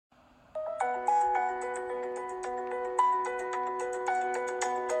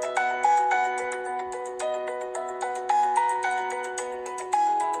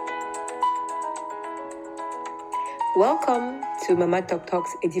Welcome to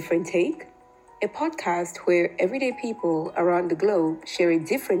MamaTokTok's A Different Take, a podcast where everyday people around the globe share a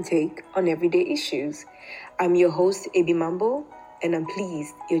different take on everyday issues. I'm your host, Abi Mambo, and I'm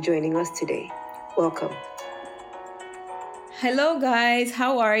pleased you're joining us today. Welcome. Hello, guys.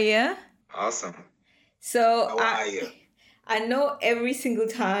 How are you? Awesome. So, How are you? I know every single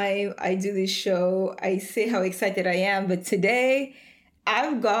time I do this show, I say how excited I am, but today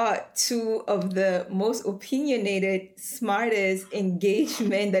I've got two of the most opinionated, smartest, engaged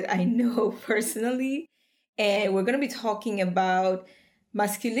men that I know personally. And we're going to be talking about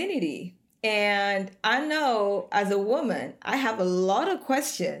masculinity. And I know as a woman, I have a lot of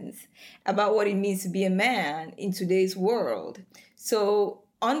questions about what it means to be a man in today's world. So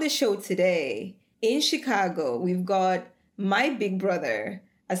on the show today, in Chicago, we've got my big brother,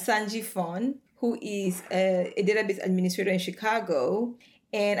 Asanji Fon, who is a database administrator in Chicago.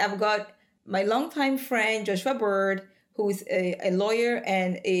 And I've got my longtime friend, Joshua Byrd, who is a lawyer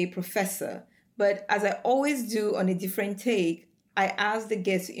and a professor. But as I always do on A Different Take, I ask the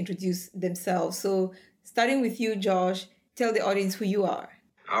guests to introduce themselves. So starting with you, Josh, tell the audience who you are.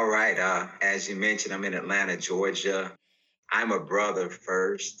 All right. As you mentioned, I'm in Atlanta, Georgia. I'm a brother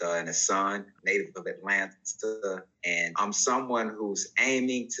first and a son, native of Atlanta. And I'm someone who's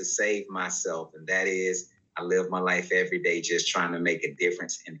aiming to save myself. And that is, I live my life every day just trying to make a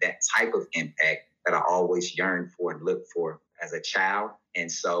difference in that type of impact that I always yearned for and looked for as a child. And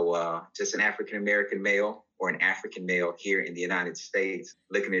so just an African-American male or an African male here in the United States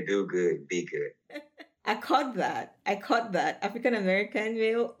looking to do good, be good. I caught that. African-American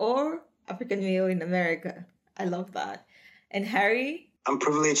male or African male in America. I love that. And Harry? I'm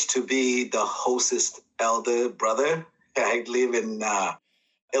privileged to be the hostess elder brother. I live in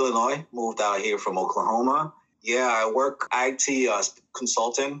Illinois, moved out here from Oklahoma. Yeah, I work IT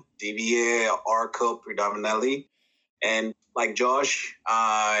consultant, DBA, Oracle predominantly. And like Josh,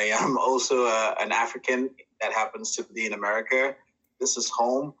 I am also an African that happens to be in America. This is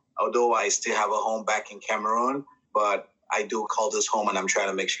home, although I still have a home back in Cameroon, but I do call this home and I'm trying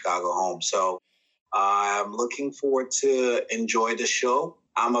to make Chicago home. So I'm looking forward to enjoy the show.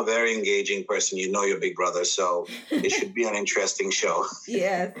 I'm a very engaging person. You know your big brother, so it should be an interesting show.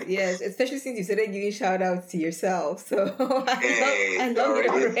 Yes. Especially since you started giving shout outs to yourself. So I love it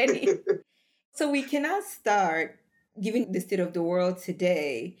already. So we cannot start giving the state of the world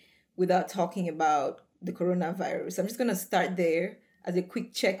today without talking about the coronavirus. I'm just going to start there as a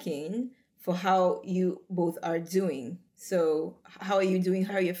quick check-in for how you both are doing. So how are you doing?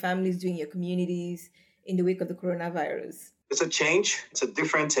 How are your families doing, your communities in the wake of the coronavirus? It's a change. It's a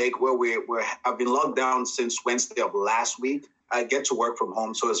different take where I've been locked down since Wednesday of last week. I get to work from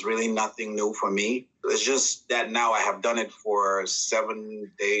home, so it's really nothing new for me. It's just that now I have done it for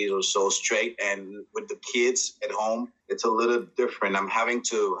 7 days or so straight. And with the kids at home, it's a little different. I'm having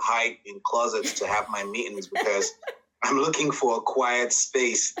to hide in closets to have my meetings because I'm looking for a quiet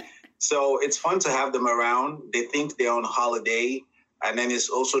space. So it's fun to have them around. They think they're on holiday. And then it's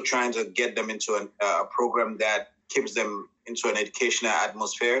also trying to get them into a program that keeps them into an educational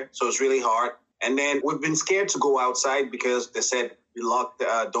atmosphere. So it's really hard. And then we've been scared to go outside because they said we locked,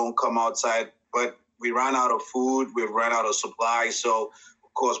 don't come outside. But we ran out of food. We ran out of supplies. So,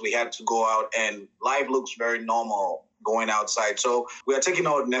 of course, we had to go out and life looks very normal going outside. So we are taking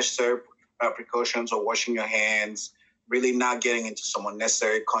all the necessary precautions of washing your hands, really not getting into some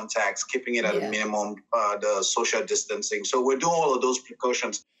unnecessary contacts, keeping it at a minimum, the social distancing. So we're doing all of those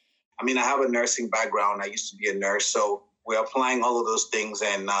precautions. I mean, I have a nursing background. I used to be a nurse. So we're applying all of those things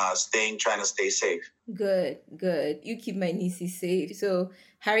and trying to stay safe. Good. You keep my nieces safe. So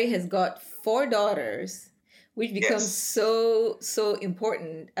Harry has got 4 daughters, which becomes so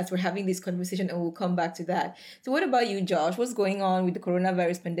important as we're having this conversation, and we'll come back to that. So what about you, Josh? What's going on with the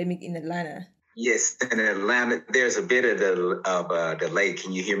coronavirus pandemic in Atlanta? Yes, in Atlanta, there's a bit of a delay.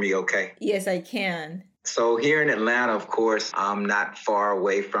 Can you hear me okay? Yes, I can. So here in Atlanta, of course, I'm not far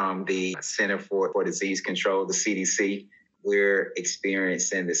away from the Center for Disease Control, the CDC. We're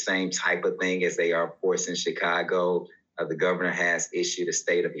experiencing the same type of thing as they are, of course, in Chicago. The governor has issued a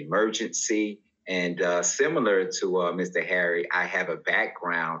state of emergency. And similar to Mr. Harry, I have a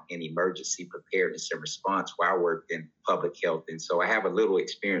background in emergency preparedness and response where I worked in public health. And so I have a little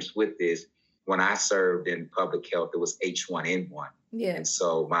experience with this. When I served in public health, it was H1N1. Yeah. And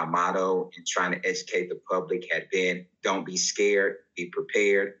so my motto in trying to educate the public had been, don't be scared, be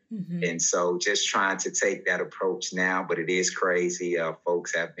prepared. Mm-hmm. And so just trying to take that approach now, but it is crazy.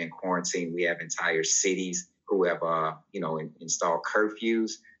 Folks have been quarantined. We have entire cities who have, installed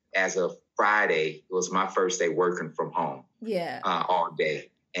curfews. As of Friday, it was my first day working from home. Yeah. All day.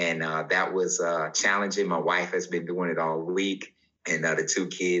 And that was challenging. My wife has been doing it all week, and the 2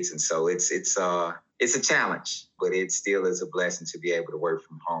 kids. And so it's a challenge, but it still is a blessing to be able to work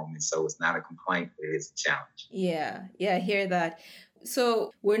from home. And so it's not a complaint, but it is a challenge. Yeah, I hear that.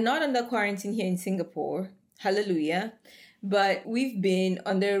 So we're not under quarantine here in Singapore. Hallelujah. But we've been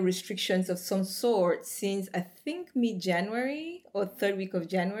under restrictions of some sort since I think mid-January or third week of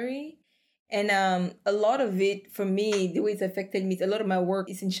January. And a lot of it, for me, the way it's affected me, a lot of my work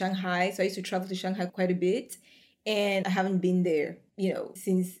is in Shanghai. So I used to travel to Shanghai quite a bit. And I haven't been there,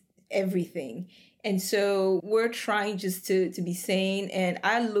 since everything. And so we're trying just to be sane. And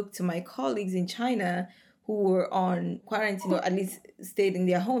I look to my colleagues in China who were on quarantine or at least stayed in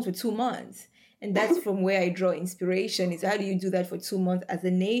their homes for 2 months. And that's from where I draw inspiration is how do you do that for 2 months as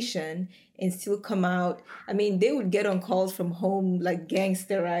a nation and still come out? I mean, they would get on calls from home like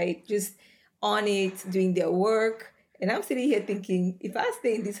gangster, right? Just on it, doing their work. And I'm sitting here thinking, if I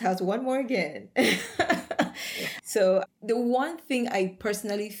stay in this house one more again. So the one thing I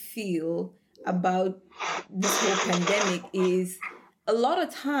personally feel about this whole pandemic is a lot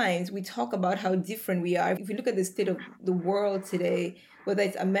of times we talk about how different we are. If you look at the state of the world today, whether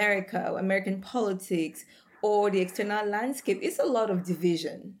it's America or American politics or the external landscape, it's a lot of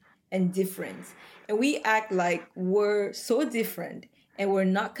division and difference. And we act like we're so different and we're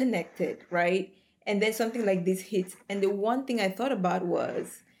not connected, right? And then something like this hits. And the one thing I thought about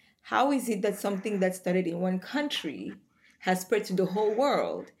was, how is it that something that started in one country has spread to the whole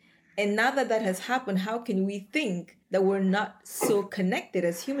world? And now that that has happened, how can we think that we're not so connected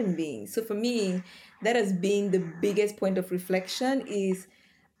as human beings? So for me, that has been the biggest point of reflection is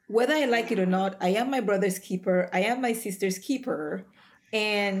whether I like it or not, I am my brother's keeper. I am my sister's keeper.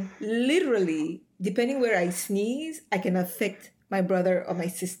 And literally, depending where I sneeze, I can affect my brother or my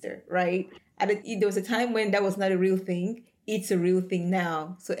sister, right? There was a time when that was not a real thing. It's a real thing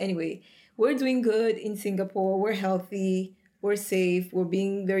now. So anyway, we're doing good in Singapore. We're healthy. We're safe. We're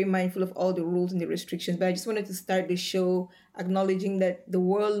being very mindful of all the rules and the restrictions. But I just wanted to start the show acknowledging that the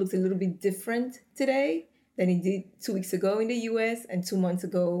world looks a little bit different today than it did 2 weeks ago in the US and 2 months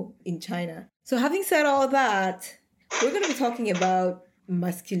ago in China. So having said all that, we're going to be talking about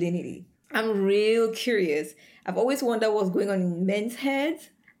masculinity. I'm real curious. I've always wondered what's going on in men's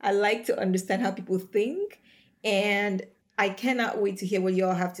heads. I like to understand how people think. And I cannot wait to hear what you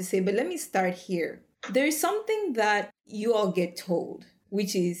all have to say. But let me start here. There is something that you all get told,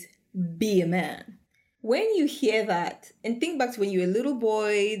 which is be a man. When you hear that, and think back to when you were a little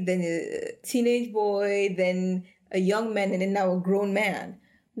boy, then a teenage boy, then a young man, and then now a grown man,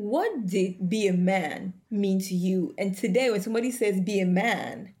 what did be a man mean to you? And today, when somebody says be a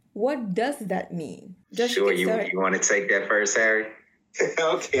man, what does that mean? Sure, you want to take that first, Harry?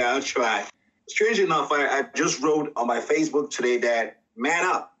 Okay, I'll try. Strange enough, I just wrote on my Facebook today that man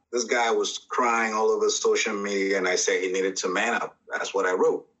up. This guy was crying all over social media, and I said he needed to man up. That's what I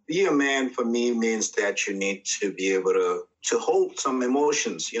wrote. Be a man for me means that you need to be able to hold some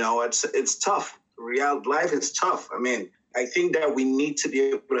emotions. It's tough. Real life is tough. I mean, I think that we need to be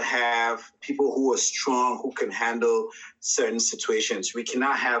able to have people who are strong, who can handle certain situations. We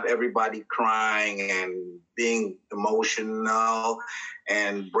cannot have everybody crying and being emotional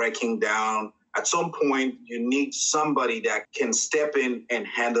and breaking down. At some point, you need somebody that can step in and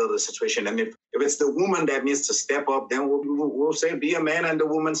handle the situation. And if it's the woman that needs to step up, then we'll say be a man and the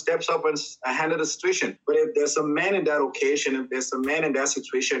woman steps up and handle the situation. But if there's a man in that occasion, if there's a man in that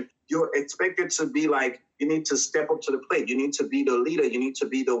situation, you're expected to be like, you need to step up to the plate. You need to be the leader. You need to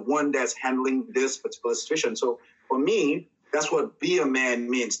be the one that's handling this particular situation. So for me, that's what be a man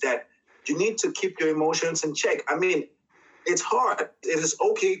means, that you need to keep your emotions in check. I mean, it's hard. It is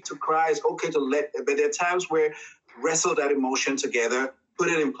okay to cry. It's okay to but there are times where wrestle that emotion together, put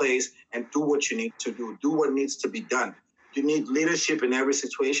it in place, and do what you need to do. Do what needs to be done. You need leadership in every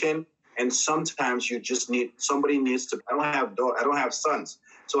situation, and sometimes you just somebody needs to. I don't have sons,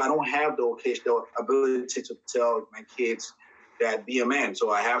 so I don't have the occasional ability to tell my kids that be a man. So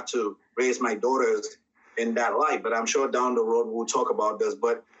I have to raise my daughters in that light. But I'm sure down the road we'll talk about this.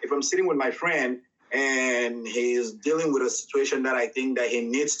 But if I'm sitting with my friend and he's dealing with a situation that I think that he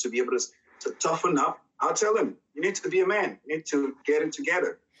needs to be able to toughen up, I'll tell him, you need to be a man. You need to get it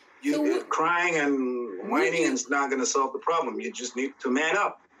together. Crying and whining is not going to solve the problem. You just need to man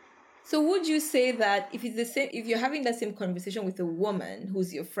up. So would you say that if you're having that same conversation with a woman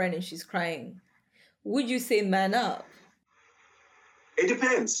who's your friend and she's crying, would you say man up? It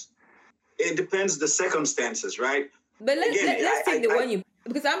depends. It depends the circumstances, right? But let's take the one you...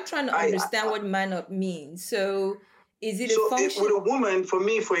 Because I'm trying to understand what man up means. So is it a function? With a woman, for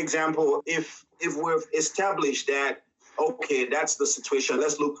me, for example, if we've established that, okay, that's the situation.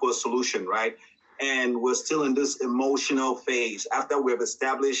 Let's look for a solution, right? And we're still in this emotional phase. After we've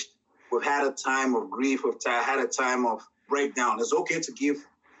established, we've had a time of grief, we've had a time of breakdown. It's okay to give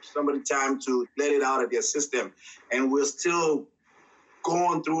somebody time to let it out of their system. And we're still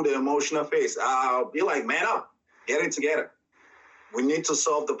going through the emotional phase. I'll be like, man up, get it together. We need to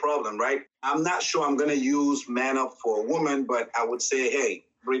solve the problem, right? I'm not sure I'm going to use man up for a woman, but I would say, hey,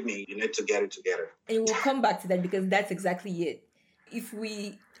 Brittany, you need to get it together. And we'll come back to that because that's exactly it. If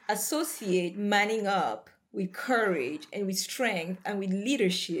we associate manning up with courage and with strength and with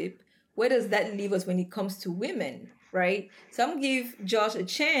leadership, where does that leave us when it comes to women, right? So I'm going to give Josh a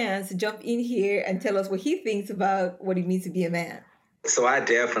chance to jump in here and tell us what he thinks about what it means to be a man. So I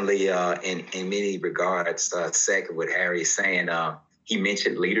definitely, in many regards, second what Harry is saying. He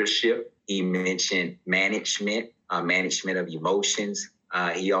mentioned leadership. He mentioned management of emotions.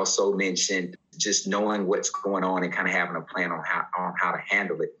 He also mentioned just knowing what's going on and kind of having a plan on how to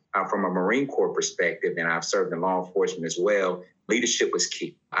handle it. From a Marine Corps perspective, and I've served in law enforcement as well, leadership was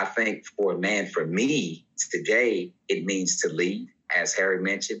key. I think for a man, for me, today, it means to lead, as Harry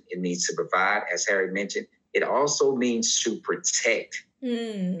mentioned. It means to provide, as Harry mentioned. It also means to protect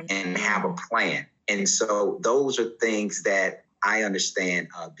and have a plan. And so those are things that I understand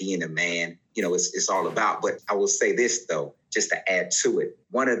being a man, it's all about. But I will say this, though, just to add to it.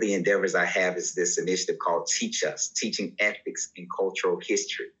 One of the endeavors I have is this initiative called Teach Us, Teaching Ethics and Cultural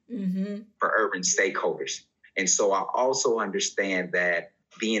History for urban stakeholders. And so I also understand that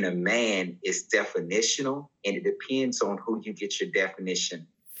being a man is definitional, and it depends on who you get your definition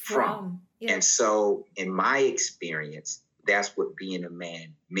from. Yeah. And so in my experience, that's what being a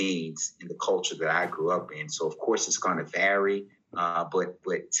man means in the culture that I grew up in. So, of course, it's going to vary.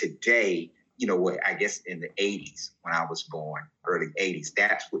 But today, I guess in the 80s, when I was born, early 80s,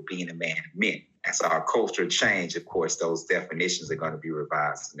 that's what being a man meant. As our culture changed, of course, those definitions are going to be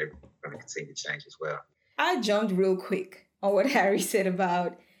revised and they're going to continue to change as well. I jumped real quick on what Harry said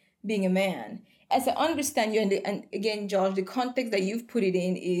about being a man. As I understand you, and again, Josh, the context that you've put it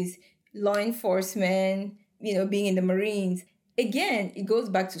in is law enforcement, being in the Marines. Again, it goes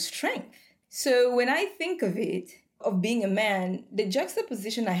back to strength. So when I think of it, of being a man, the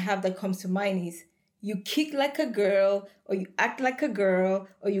juxtaposition I have that comes to mind is you kick like a girl, or you act like a girl,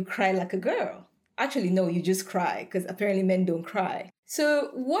 or you cry like a girl. Actually, no, you just cry, because apparently men don't cry. So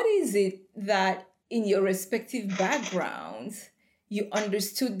what is it that in your respective backgrounds, you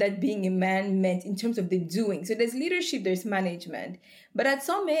understood that being a man meant in terms of the doing? So there's leadership, there's management. But at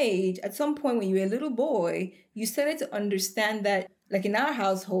some age, at some point when you were a little boy, you started to understand that, like in our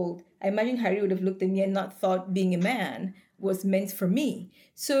household, I imagine Harry would have looked at me and not thought being a man was meant for me.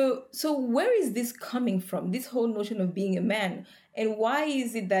 So where is this coming from, this whole notion of being a man? And why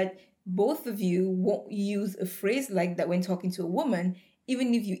is it that both of you won't use a phrase like that when talking to a woman,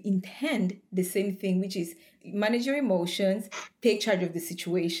 even if you intend the same thing, which is manage your emotions, take charge of the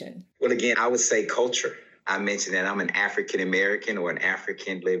situation? Well, again, I would say culture. I mentioned that I'm an African American or an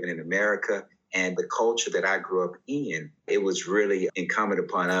African living in America. And the culture that I grew up in, it was really incumbent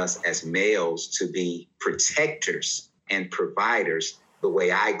upon us as males to be protectors and providers the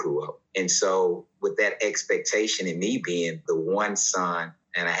way I grew up. And so with that expectation and me being the one son,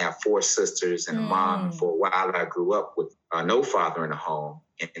 and I have 4 sisters and a mom, and for a while I grew up with no father in the home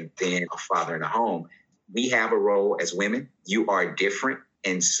and then a father in the home. We have a role as women. You are different.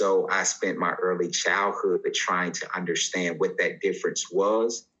 And so I spent my early childhood trying to understand what that difference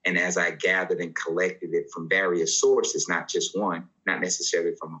was. And as I gathered and collected it from various sources, not just one, not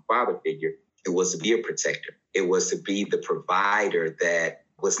necessarily from a father figure, it was to be a protector. It was to be the provider that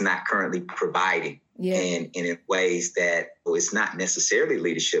was not currently providing. Yeah. And in ways that it's not necessarily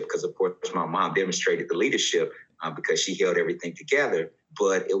leadership, because of course my mom demonstrated the leadership because she held everything together,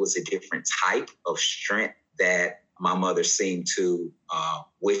 but it was a different type of strength that my mother seemed to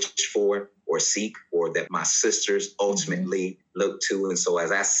wish for or seek, or that my sisters ultimately looked to. And so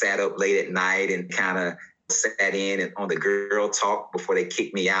as I sat up late at night and kind of sat in and on the girl talk before they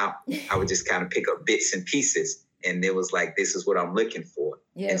kicked me out, I would just kind of pick up bits and pieces. And it was like, this is what I'm looking for.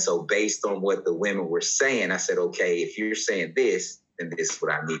 Yeah. And so based on what the women were saying, I said, okay, if you're saying this, then this is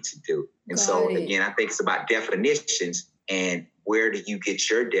what I need to do. And again, I think it's about definitions and where do you get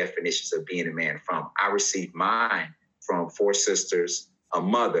your definitions of being a man from? I received mine from 4 sisters, a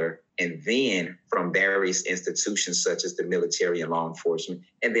mother, and then from various institutions such as the military and law enforcement,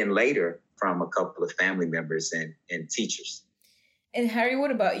 and then later from a couple of family members and teachers. And Harry,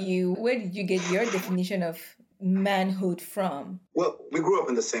 what about you? Where did you get your definition of manhood from? Well, we grew up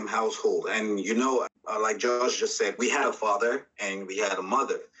in the same household. And, like Josh just said, we had a father and we had a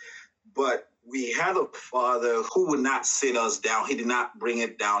mother. But we had a father who would not sit us down. He did not bring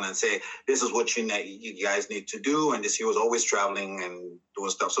it down and say, this is what you guys need to do. And he was always traveling and doing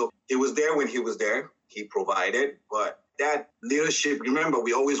stuff. So he was there when he was there. He provided. But that leadership, remember,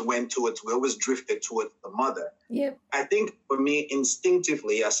 we always drifted towards the mother. Yep. I think for me,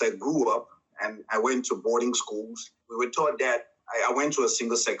 instinctively, as I grew up and I went to boarding schools, we were taught that I went to a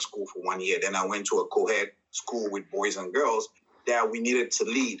single-sex school for 1 year. Then I went to a co-ed school with boys and girls, that we needed to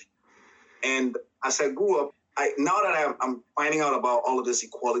lead. And as I grew up, now that I'm finding out about all of this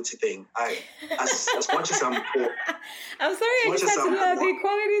equality thing, as much as I'm poor, I'm sorry, I just had to love the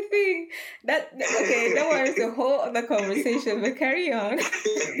equality thing. That was a whole other conversation. But carry on.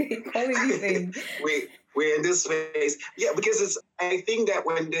 The equality thing. We're in this phase, because I think that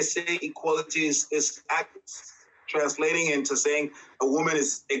when they say equality is translating into saying a woman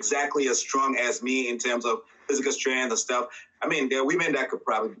is exactly as strong as me in terms of physical strength and stuff. I mean, there are women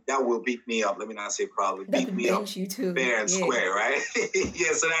that will beat me up. Let me not say probably, beat me up you too. Fair and square, right?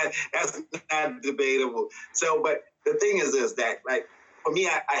 Yeah, so that's not debatable. So, but the thing is this, that like, for me,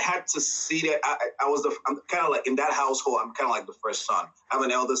 I had to see that I'm kind of like, in that household, I'm kind of like the first son. I have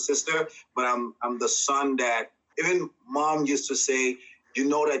an elder sister, but I'm the son that even mom used to say, you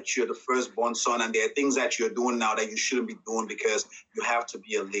know that you're the firstborn son, and there are things that you're doing now that you shouldn't be doing because you have to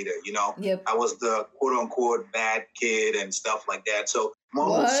be a leader, you know? Yep. I was the quote-unquote bad kid and stuff like that. So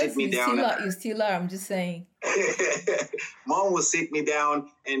mom would sit me down. You still are, I'm just saying. Mom would sit me down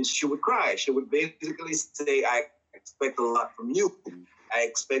and she would cry. She would basically say, I expect a lot from you. I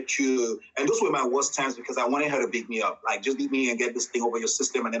expect you. And those were my worst times because I wanted her to beat me up. Like, just beat me and get this thing over your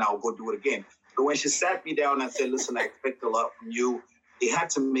system and then I'll go do it again. But when she sat me down and said, listen, I expect a lot from you, it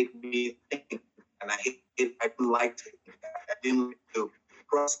had to make me think, and I didn't like to. I didn't like to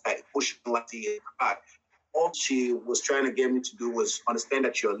cross that emotionality and cry. All she was trying to get me to do was understand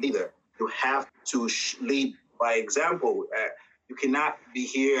that you're a leader. You have to lead by example. You cannot be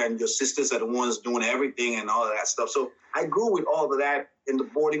here and your sisters are the ones doing everything and all of that stuff. So I grew with all of that in the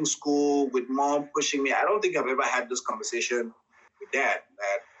boarding school with mom pushing me. I don't think I've ever had this conversation with dad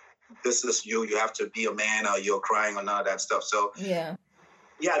that this is you have to be a man or you're crying or none of that stuff. So yeah,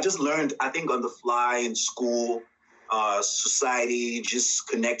 I just learned, I think, on the fly in school, society, just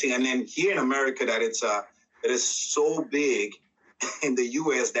connecting. And then here in America, that it is so big in the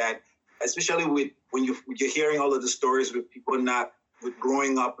U.S. that, especially when you're hearing all of the stories with people with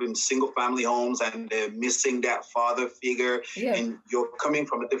growing up in single family homes and they're missing that father figure, and you're coming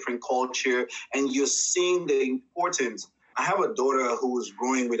from a different culture and you're seeing the importance. I have a daughter who is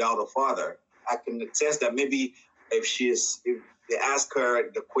growing without a father. I can attest that maybe if they ask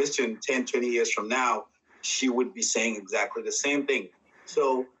her the question 10, 20 years from now, she would be saying exactly the same thing.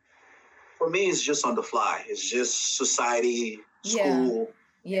 So for me, it's just on the fly. It's just society, school,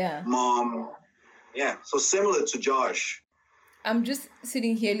 mom. Yeah, so similar to Josh. I'm just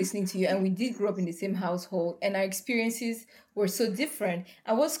sitting here listening to you, and we did grow up in the same household, and our experiences were so different.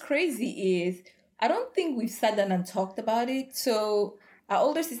 And what's crazy is, I don't think we've sat down and talked about it. So our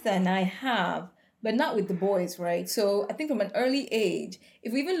older sister and I have, but not with the boys, right? So I think from an early age,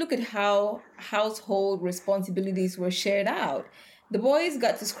 if we even look at how household responsibilities were shared out, the boys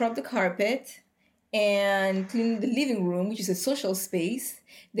got to scrub the carpet and clean the living room, which is a social space.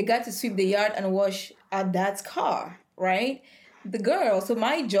 They got to sweep the yard and wash our dad's car, right? The girl, so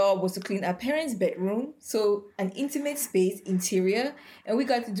my job was to clean our parents' bedroom, so an intimate space, interior, and we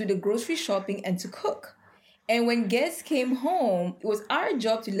got to do the grocery shopping and to cook. And when guests came home, it was our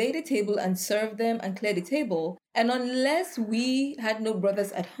job to lay the table and serve them and clear the table. And unless we had no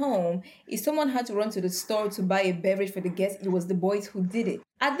brothers at home, if someone had to run to the store to buy a beverage for the guests, it was the boys who did it.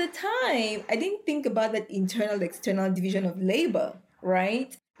 At the time, I didn't think about that internal-external division of labor,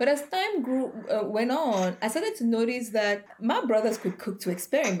 right? But as time went on, I started to notice that my brothers could cook to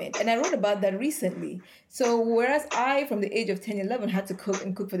experiment. And I wrote about that recently. So whereas I, from the age of 10, 11, had to cook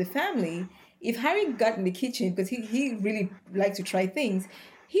and cook for the family, if Harry got in the kitchen, because he really liked to try things,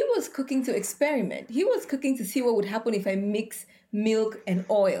 he was cooking to experiment. He was cooking to see what would happen if I mix milk and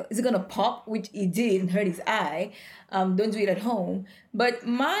oil. Is it going to pop? Which it did and hurt his eye. Don't do it at home. But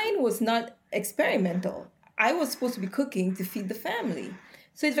mine was not experimental. I was supposed to be cooking to feed the family.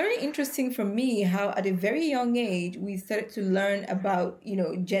 So it's very interesting for me how at a very young age, we started to learn about,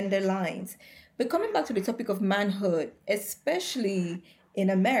 gender lines. But coming back to the topic of manhood, especially in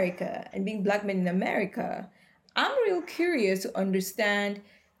America and being Black men in America, I'm real curious to understand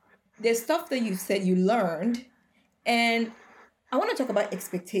the stuff that you said you learned. And I want to talk about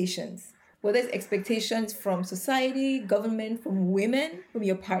expectations. Whether it's expectations from society, government, from women, from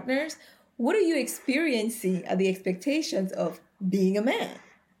your partners. What are you experiencing are the expectations of being a man?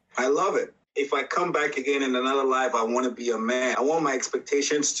 I love it. if I come back again in another life, I want to be a man. I want my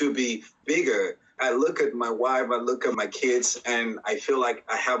expectations to be bigger. I look at my wife, I look at my kids, and I feel like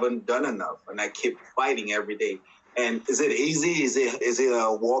I haven't done enough, and I keep fighting every day. And is it easy? Is it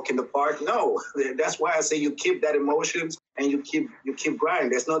a walk in the park? No. That's why I say you keep that emotions and you keep grinding.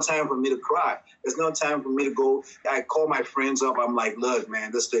 There's no time for me to cry. There's no time for me to go. I call my friends up. I'm like, look,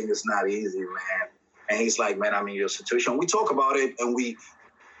 man, this thing is not easy, man. And he's like, man, I'm in your situation. We talk about it and we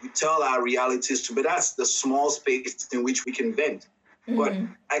tell our realities too, but that's the small space in which we can vent. But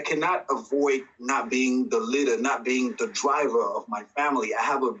I cannot avoid not being the leader, not being the driver of my family. I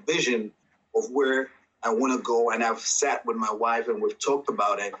have a vision of where I want to go, and I've sat with my wife and we've talked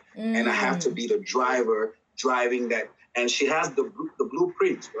about it, and I have to be the driver driving that. And she has the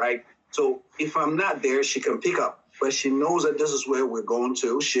blueprint, right? So if I'm not there, she can pick up, but she knows that this is where we're going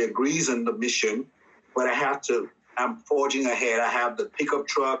to. She agrees on the mission, but I'm forging ahead. I have the pickup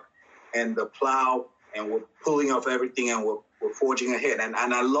truck and the plow, and we're pulling off everything, and we're forging ahead. And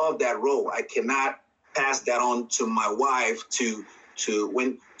I love that role. I cannot pass that on to my wife to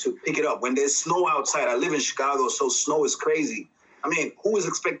pick it up. When there's snow outside, I live in Chicago, so snow is crazy. I mean, who is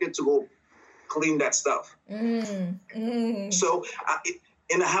expected to go clean that stuff? So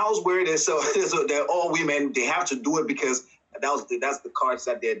in a house where they're all women, they have to do it because that's the cards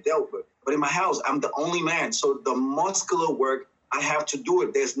that they're dealt with. But in my house, I'm the only man. So the muscular work, I have to do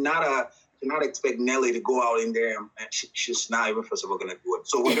it. There's cannot expect Nelly to go out in there and she's not even, first of all, going to do it.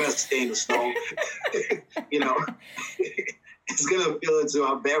 So we're going to stay in the snow. It's going to fill into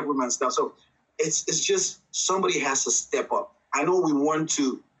our bedroom and stuff. So it's just somebody has to step up. I know we want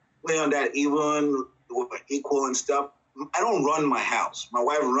to play on that even equal and stuff. I don't run my house. My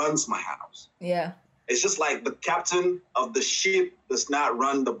wife runs my house. Yeah. It's just like the captain of the ship does not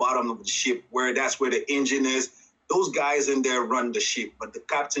run the bottom of the ship, that's where the engine is. Those guys in there run the ship, but the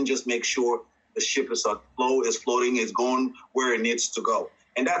captain just makes sure the ship is floating, is going where it needs to go.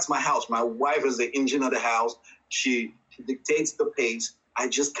 And that's my house. My wife is the engine of the house. She dictates the pace. I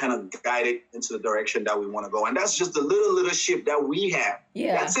just kind of guide it into the direction that we want to go. And that's just the little ship that we have.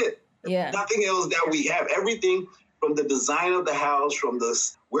 Yeah. That's it. Yeah. Nothing else that we have. Everything from the design of the house, from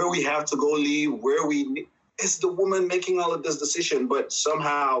where we have to go leave, it's the woman making all of this decision, but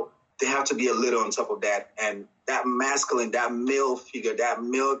somehow they have to be a little on top of that. And that masculine, that male figure, that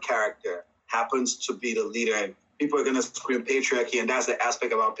male character happens to be the leader. And people are going to scream patriarchy. And that's the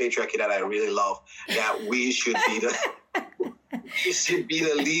aspect about patriarchy that I really love, that we should be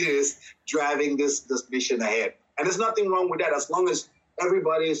the leaders driving this mission ahead. And there's nothing wrong with that as long as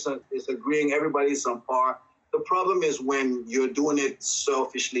everybody is agreeing, everybody's on par. The problem is when you're doing it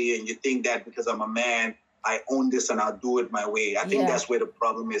selfishly and you think that because I'm a man, I own this and I'll do it my way. I think that's where the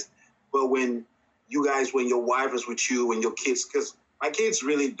problem is. But when your wife is with you and your kids, because my kids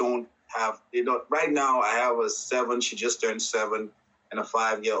really right now I have a 7, she just turned 7, and a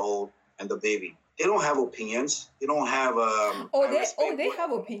 5-year-old and the baby. They don't have opinions. They don't have they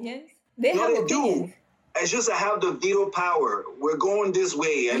have opinions. They have opinions. Do. It's just I have the veto power. We're going this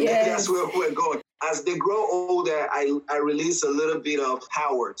way, and that's where we're going. As they grow older, I release a little bit of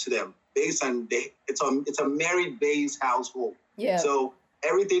power to them based on it's a married-based household. Yeah. So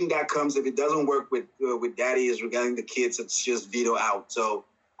everything that comes, if it doesn't work with daddy is regarding the kids, it's just veto out. So,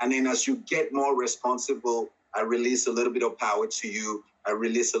 and then as you get more responsible, I release a little bit of power to you. I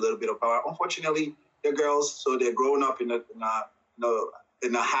release a little bit of power. Unfortunately, they're girls, so they're growing up in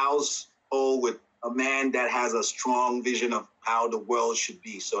a household with a man that has a strong vision of how the world should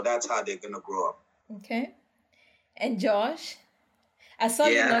be. So that's how they're gonna grow up. Okay. And Josh, I saw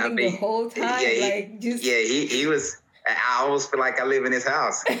you nodding the whole time. He was. I almost feel like I live in his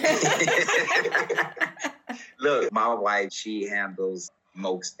house. Look, my wife, she handles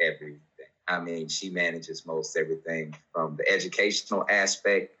most everything. I mean, she manages most everything from the educational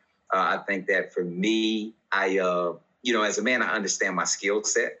aspect. I think that for me, as a man, I understand my skill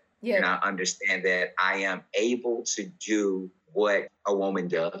set. Yeah. And I understand that I am able to do what a woman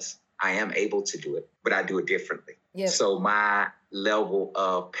does. I am able to do it, but I do it differently. Yep. So my level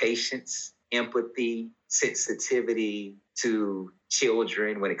of patience, empathy, sensitivity to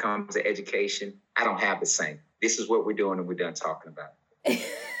children when it comes to education, I don't have the same. This is what we're doing and we're done talking about it.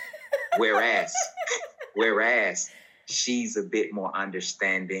 Whereas she's a bit more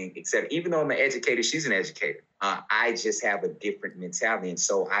understanding, except even though I'm an educator, she's an educator. I just have a different mentality. And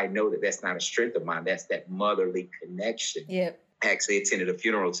so I know that that's not a strength of mine. That's that motherly connection. Yep. I actually attended a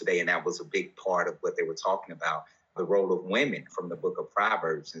funeral today, and that was a big part of what they were talking about, the role of women from the book of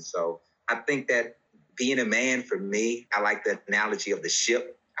Proverbs. And so I think that being a man, for me, I like the analogy of the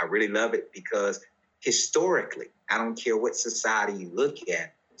ship. I really love it because historically, I don't care what society you look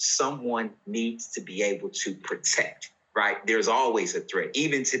at, someone needs to be able to protect, right? There's always a threat.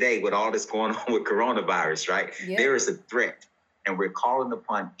 Even today, with all that's going on with coronavirus, right? Yep. There is a threat, and we're calling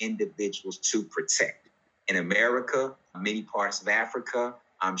upon individuals to protect. In America, many parts of Africa,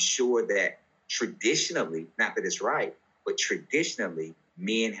 I'm sure that traditionally, not that it's right, but traditionally,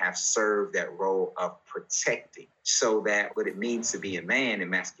 men have served that role of protecting. So that what it means to be a man in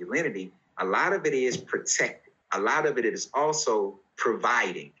masculinity, a lot of it is protecting. A lot of it is also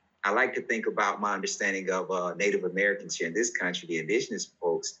providing. I like to think about my understanding of Native Americans here in this country, the indigenous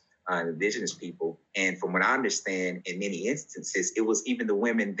folks, indigenous people. And from what I understand, in many instances, it was even the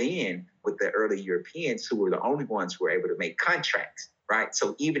women then with the early Europeans who were the only ones who were able to make contracts, right?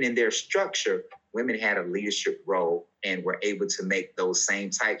 So even in their structure, women had a leadership role and were able to make those same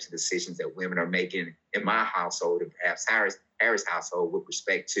types of decisions that women are making in my household and perhaps Harris' household with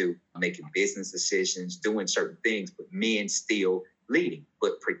respect to making business decisions, doing certain things, but men still leading.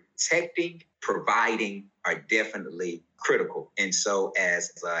 But protecting, providing are definitely critical. And so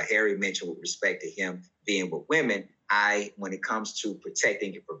as Harry mentioned with respect to him being with women, when it comes to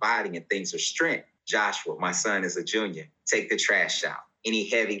protecting and providing and things of strength, Joshua, my son is a junior, take the trash out. Any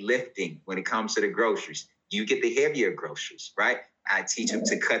heavy lifting when it comes to the groceries, you get the heavier groceries, right? I teach him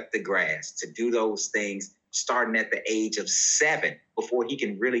to cut the grass, to do those things starting at the age of 7 before he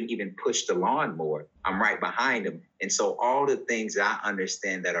can really even push the lawnmower. I'm right behind him. And so all the things that I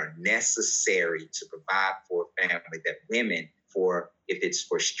understand that are necessary to provide for a family, that women, if it's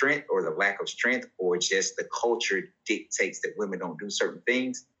for strength or the lack of strength or just the culture dictates that women don't do certain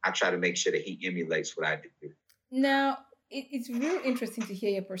things, I try to make sure that he emulates what I do. Now, it's real interesting to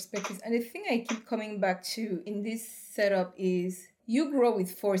hear your perspectives. And the thing I keep coming back to in this setup is you grew up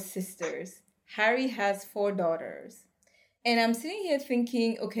with 4 sisters. Harry has 4 daughters. And I'm sitting here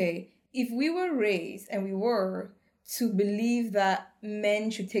thinking, okay, if we were raised and we were to believe that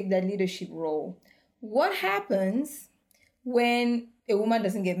men should take that leadership role, what happens when a woman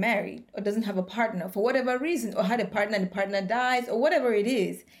doesn't get married or doesn't have a partner for whatever reason, or had a partner and the partner dies, or whatever it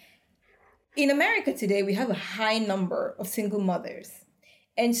is? In America today, we have a high number of single mothers.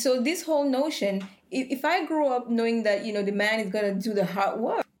 And so this whole notion, if I grew up knowing that, the man is going to do the hard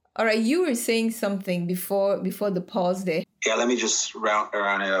work. All right, you were saying something before the pause there. Yeah, let me just round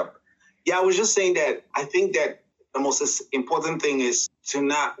it up. Yeah, I was just saying that I think that the most important thing is to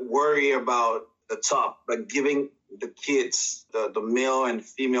not worry about the top, but giving the kids, the male and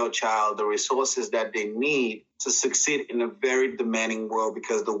female child, the resources that they need to succeed in a very demanding world,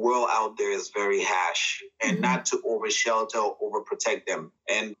 because the world out there is very harsh, and not to over-shelter or over-protect them.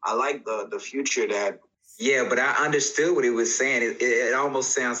 And I like the future that... Yeah, but I understood what he was saying. It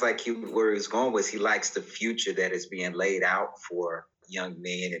almost sounds like where he was going was he likes the future that is being laid out for young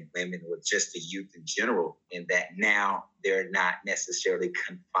men and women, with just the youth in general, in that now they're not necessarily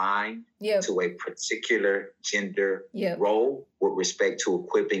confined to a particular gender role with respect to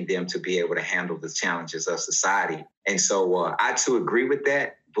equipping them to be able to handle the challenges of society. And so I too agree with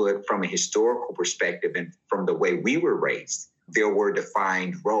that, but from a historical perspective and from the way we were raised, there were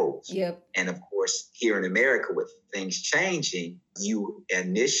defined roles. And of course, here in America, with things changing, you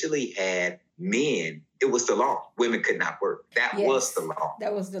initially had men. It was the law. Women could not work. That was the law.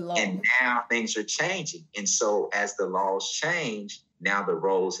 That was the law. And now things are changing. And so as the laws change, now the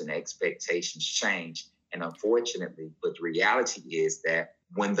roles and expectations change. And unfortunately, but the reality is that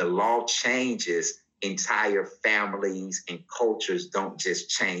when the law changes, entire families and cultures don't just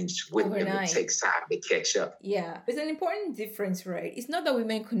change with overnight. Them. It takes time to catch up. Yeah. There's an important difference, right? It's not that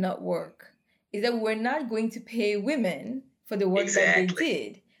women could not work. It's that we're not going to pay women for the work that they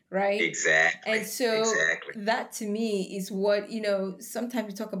did. Right? Exactly. And so that to me is what, sometimes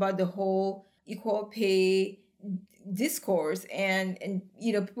we talk about the whole equal pay discourse and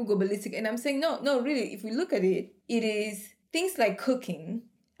people go ballistic. And I'm saying, no, really, if we look at it, it is things like cooking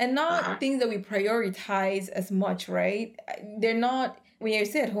and not things that we prioritize as much, right? They're not, when you're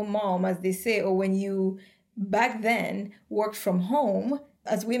stay-at-home mom, as they say, or when you back then worked from home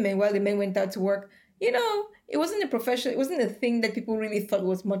as women while the men went out to work, it wasn't a profession. It wasn't a thing that people really thought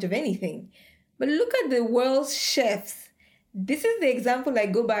was much of anything. But look at the world's chefs. This is the example I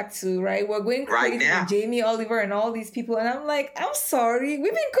go back to, right? We're going crazy with Jamie Oliver and all these people. And I'm like, I'm sorry.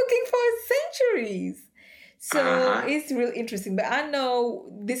 We've been cooking for centuries. So it's really interesting. But I know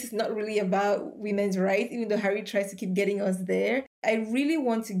this is not really about women's rights, even though Harry tries to keep getting us there. I really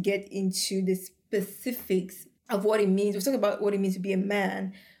want to get into the specifics of what it means. We're talking about what it means to be a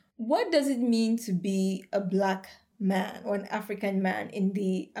man. What does it mean to be a Black man or an African man in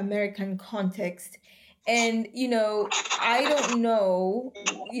the American context? And, I don't know,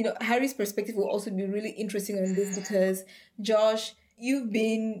 Harry's perspective will also be really interesting on this because, Josh, you've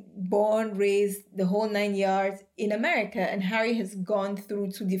been born, raised the whole 9 yards in America, and Harry has gone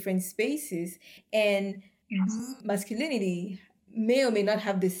through two different spaces. And masculinity may or may not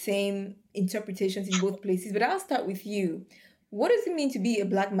have the same interpretations in both places. But I'll start with you. What does it mean to be a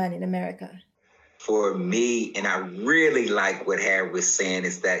Black man in America? For me, and I really like what Harry was saying,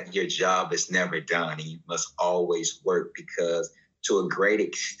 is that your job is never done and you must always work, because to a great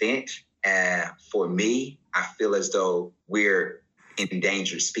extent, for me, I feel as though we're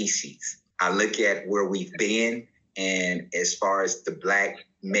endangered species. I look at where we've been, and as far as the Black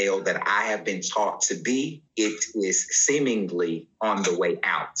male that I have been taught to be, it is seemingly on the way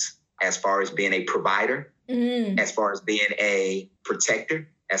out, as far as being a provider, as far as being a protector,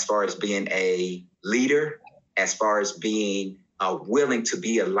 as far as being a leader, as far as being willing to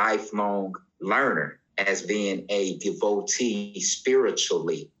be a lifelong learner, as being a devotee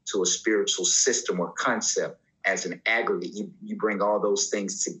spiritually to a spiritual system or concept. As an aggregate, you bring all those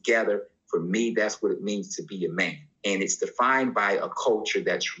things together. For me, that's what it means to be a man. And it's defined by a culture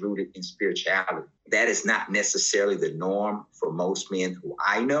that's rooted in spirituality. That is not necessarily the norm for most men who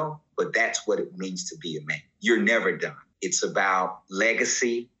I know, but that's what it means to be a man. You're never done. It's about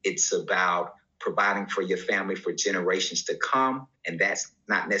legacy. It's about providing for your family for generations to come. And that's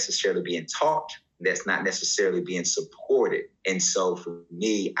not necessarily being taught. That's not necessarily being supported. And so for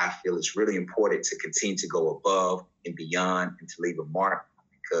me, I feel it's really important to continue to go above and beyond and to leave a mark,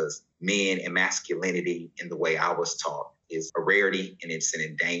 because men and masculinity, in the way I was taught, is a rarity, and it's an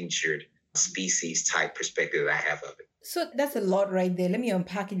endangered species type perspective that I have of it. So that's a lot right there. Let me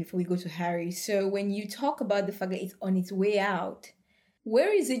unpack it before we go to Harry. So when you talk about the fact that it's on its way out,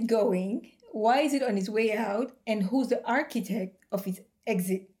 where is it going? Why is it on its way out? And who's the architect of its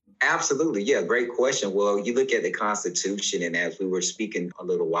exit? Absolutely. Yeah, great question. Well, you look at the Constitution, and as we were speaking a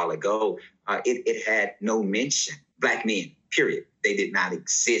little while ago, it had no mention. Black men, period. They did not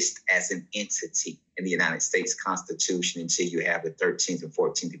exist as an entity in the United States Constitution until you have the 13th and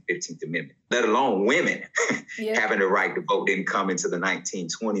 14th and 15th Amendment, let alone women having the right to vote. Didn't come into the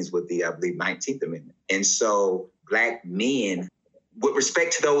 1920s with the, I believe, 19th Amendment. And so Black men, with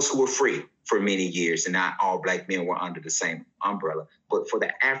respect to those who were free for many years, and not all Black men were under the same umbrella, but for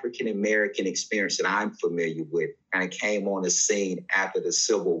the African-American experience that I'm familiar with, kind of came on the scene after the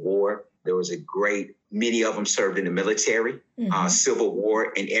Civil War. There was many of them served in the military, Civil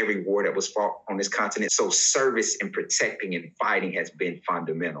War, and every war that was fought on this continent. So service and protecting and fighting has been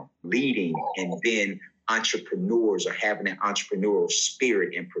fundamental. Leading and then entrepreneurs, or having an entrepreneurial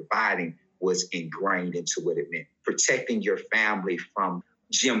spirit and providing, was ingrained into what it meant. Protecting your family from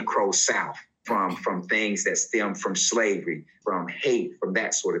Jim Crow South, from things that stem from slavery, from hate, from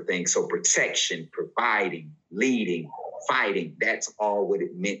that sort of thing. So protection, providing, leading, fighting, that's all what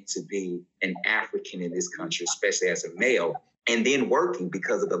it meant to be an African in this country, especially as a male. And then working,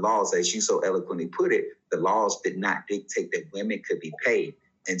 because of the laws, as you so eloquently put it, the laws did not dictate that women could be paid.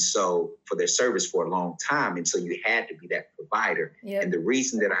 And so for their service for a long time. And so you had to be that provider. Yep. And the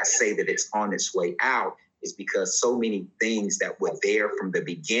reason that I say that it's on its way out is because so many things that were there from the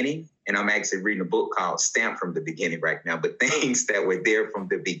beginning, and I'm actually reading a book called Stamped from the Beginning right now, but things that were there from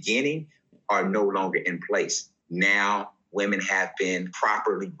the beginning are no longer in place. Now, women have been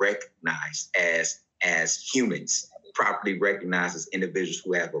properly recognized as humans, properly recognized as individuals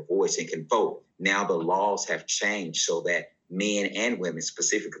who have a voice and can vote. Now the laws have changed so that men and women,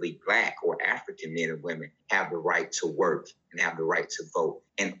 specifically Black or African men and women, have the right to work and have the right to vote.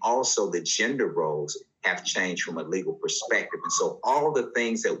 And also the gender roles have changed from a legal perspective. And so all the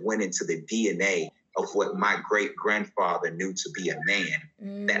things that went into the DNA of what my great-grandfather knew to be a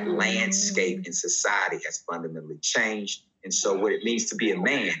man, that landscape in society has fundamentally changed. And so what it means to be a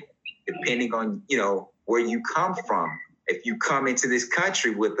man, depending on, where you come from, if you come into this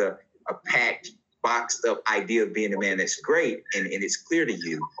country with a packed, boxed up idea of being a man, that's great, and it's clear to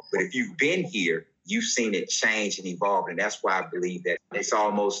you. But if you've been here, you've seen it change and evolve. And that's why I believe that it's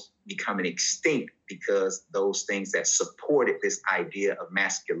almost becoming extinct, because those things that supported this idea of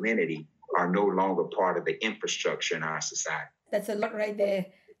masculinity are no longer part of the infrastructure in our society. That's a lot right there.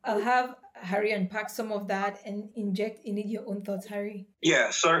 I'll have Harry unpack some of that and inject in it your own thoughts, Harry. Yeah,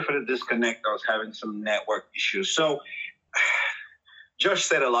 sorry for the disconnect. I was having some network issues. So Josh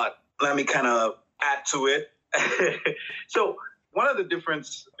said a lot. Let me kind of add to it. So one of the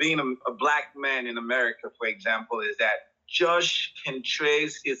difference being a Black man in America, for example, is that Josh can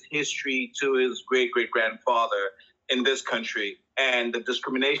trace his history to his great-great-grandfather in this country, and the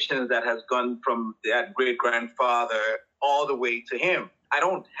discrimination that has gone from that great-grandfather all the way to him. I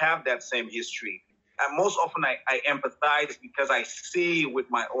don't have that same history. And most often I empathize because I see with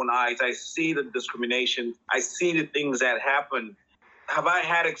my own eyes. I see the discrimination. I see the things that happen. Have I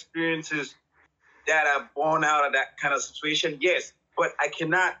had experiences that are born out of that kind of situation? Yes, but I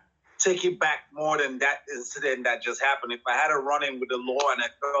cannot take it back more than that incident that just happened. If I had a run-in with the law and I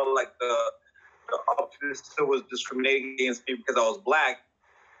felt like the officer was discriminating against me because I was black,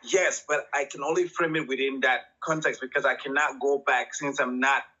 yes, but I can only frame it within that context because I cannot go back since I'm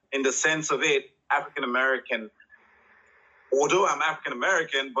not, in the sense of it, African American. Although I'm African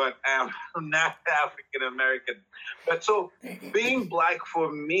American, but I'm not African American. But so being black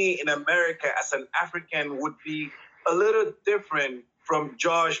for me in America as an African would be a little different from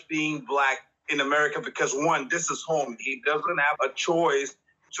Josh being black in America because, one, this is home. He doesn't have a choice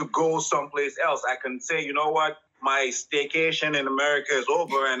to go someplace else. I can say, you know what, my staycation in America is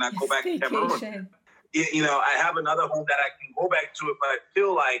over and I go back to Cameroon. You know, I have another home that I can go back to, but I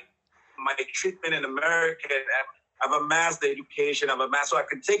feel like my treatment in America, I've amassed the education, so I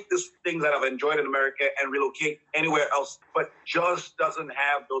can take these things that I've enjoyed in America and relocate anywhere else. But Josh doesn't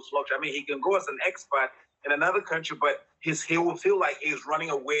have those luxuries. I mean, he can go as an expat in another country, but he will feel like he's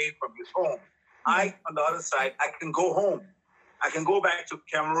running away from his home. I, on the other side, I can go home. I can go back to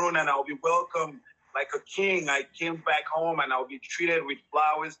Cameroon and I'll be welcomed like a king. I came back home and I'll be treated with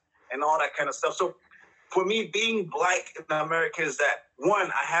flowers and all that kind of stuff. So for me, being black in America is that, one,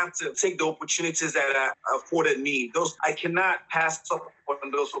 I have to take the opportunities that are afforded me. Those I cannot pass up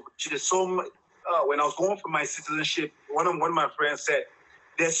on those opportunities. So when I was going for my citizenship, one of my friends said,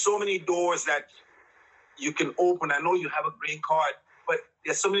 there's so many doors that you can open. I know you have a green card, but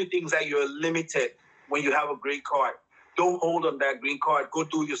there's so many things that you're limited when you have a green card. Don't hold on that green card. Go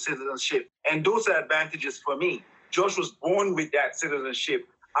do your citizenship. And those are advantages for me. Josh was born with that citizenship.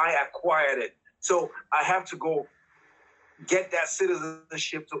 I acquired it. So I have to go get that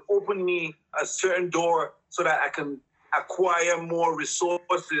citizenship to open me a certain door so that I can acquire more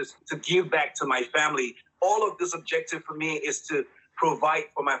resources to give back to my family. All of this objective for me is to provide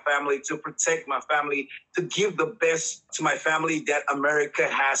for my family, to protect my family, to give the best to my family that America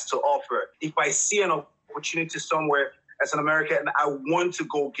has to offer. If I see an opportunity somewhere as an American, I want to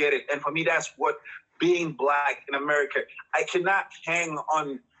go get it. And for me, that's what being black in America. I cannot hang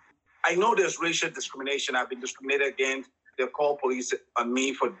on. I know there's racial discrimination. I've been discriminated against. They've called police on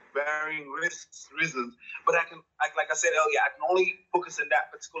me for varying reasons. But I can, like I said earlier, I can only focus on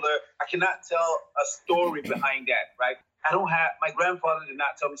that particular. I cannot tell a story behind that, right? I don't have. My grandfather did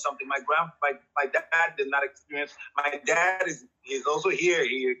not tell me something. My dad did not experience. My dad is also here.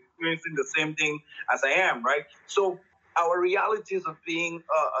 He's experiencing the same thing as I am, right? So our realities of being.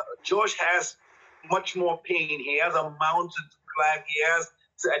 George has much more pain. He has a mountain to climb. He has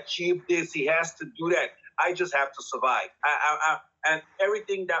to achieve this, he has to do that. I just have to survive. And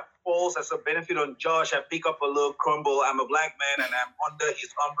everything that falls as a benefit on Josh, I pick up a little crumble. I'm a black man and I'm under his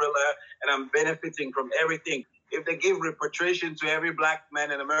umbrella and I'm benefiting from everything. If they give repatriation to every black man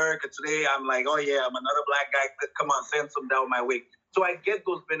in America today, I'm like, oh yeah, I'm another black guy. Come on, send some down my way. So I get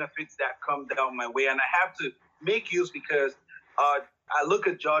those benefits that come down my way and I have to make use because I look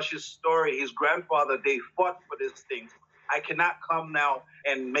at Josh's story, his grandfather, they fought for these things. I cannot come now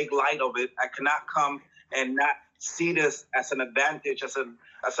and make light of it. I cannot come and not see this as an advantage, as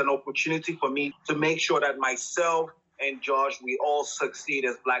an opportunity for me to make sure that myself and Josh, we all succeed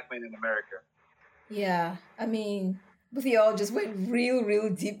as black men in America. Yeah, I mean, both of y'all just went real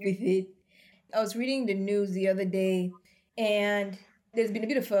deep with it. I was reading the news the other day, and there's been a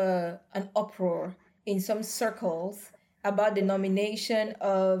bit of an uproar in some circles about the nomination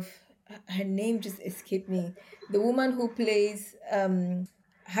of, her name just escaped me, the woman who plays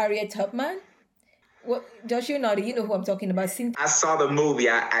Harriet Tubman. What, Josh, you know who I'm talking about. I saw the movie.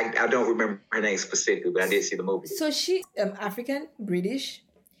 I don't remember her name specifically, but I did see the movie. So she's African, British,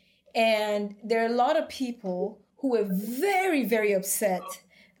 and there are a lot of people who were very upset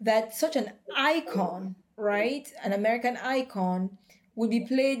that such an icon, right, an American icon, would be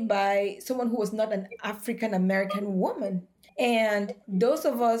played by someone who was not an African American woman. And those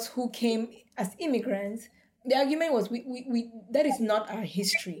of us who came as immigrants, the argument was we that is not our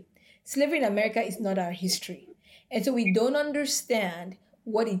history. Slavery in America is not our history. And so we don't understand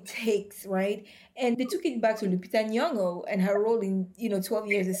what it takes, right? And they took it back to Lupita Nyong'o and her role in, 12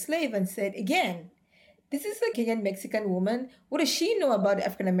 Years a Slave and said, again, this is a Kenyan Mexican woman. What does she know about the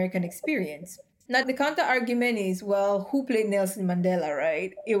African American experience? Now, the counter argument is, well, who played Nelson Mandela,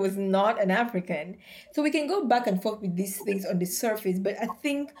 right? It was not an African. So we can go back and forth with these things on the surface, but I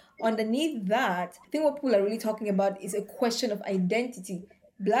think underneath that, I think what people are really talking about is a question of identity.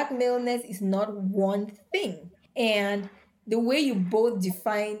 Black maleness is not one thing. And the way you both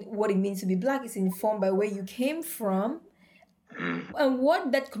define what it means to be Black is informed by where you came from, and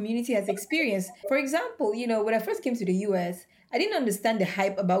what that community has experienced. For example, when I first came to the US, I didn't understand the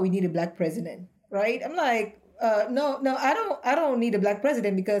hype about we need a black president, right? I'm like, no, I don't need a black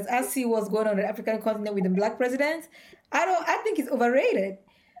president because I see what's going on in the African continent with the black presidents. I think it's overrated.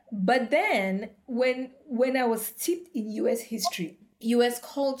 But then when I was steeped in US history, US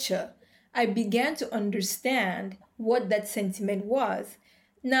culture, I began to understand what that sentiment was.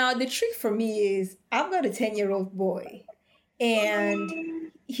 Now, the trick for me is I've got a 10-year-old boy,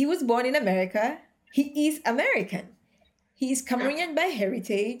 and he was born in America. He is American. He is Cameroonian by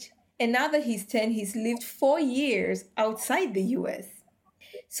heritage. And now that he's 10, he's lived 4 years outside the US.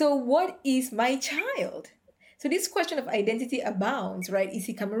 So, what is my child? So, this question of identity abounds, right? Is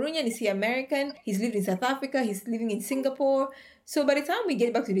he Cameroonian? Is he American? He's lived in South Africa. He's living in Singapore. So, by the time we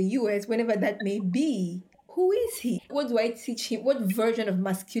get back to the US, whenever that may be, who is he? What do I teach him? What version of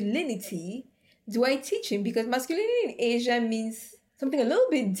masculinity do I teach him? Because masculinity in Asia means something a little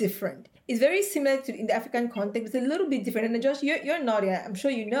bit different. It's very similar to in the African context, but it's a little bit different. And Josh, you're not, I'm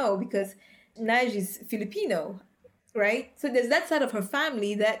sure you know, because Naj is Filipino, right? So there's that side of her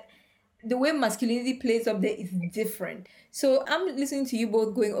family that the way masculinity plays up there is different. So I'm listening to you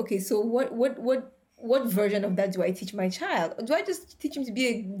both going, okay, so what version of that do I teach my child? Or do I just teach him to be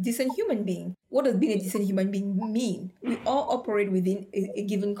a decent human being? What does being a decent human being mean? We all operate within a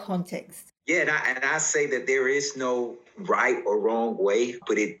given context. Yeah, and I say that there is no right or wrong way,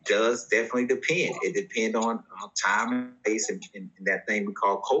 but it does definitely depend. It depends on time and place and that thing we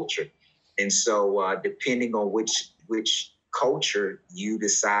call culture. And so depending on which culture you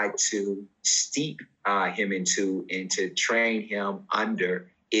decide to steep him into and to train him under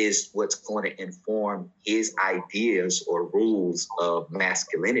is what's going to inform his ideas or rules of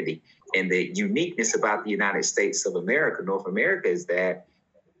masculinity. And the uniqueness about the United States of America, North America, is that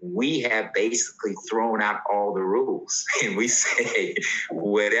we have basically thrown out all the rules, and we say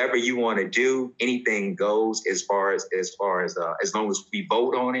whatever you want to do, anything goes. As long as we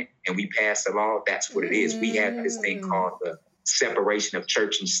vote on it and we pass the law, that's what it is. We have this thing called the separation of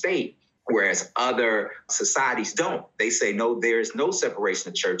church and state, whereas other societies don't. They say, no, there is no separation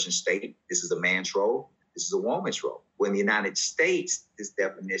of church and state. This is a man's role. This is a woman's role. Well, in the United States, this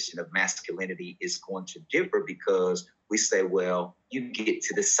definition of masculinity is going to differ because we say, well, you get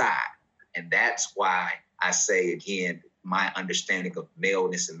to decide. And that's why I say, again, my understanding of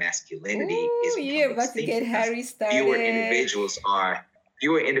maleness and masculinity is you're about to get Harry started. Fewer individuals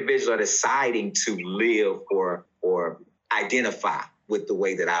are deciding to live or identify with the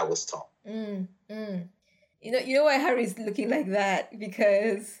way that I was taught. You know why Harry's looking like that?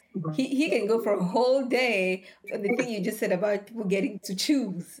 Because he can go for a whole day on the thing you just said about people getting to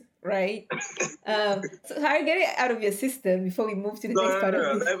choose, right? So Harry, get it out of your system before we move to the next part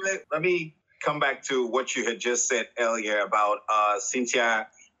of this. Let me come back to what you had just said earlier about Cynthia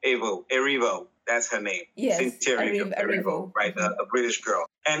Erivo. That's her name. Yes, Cynthia Erivo, right? A British girl.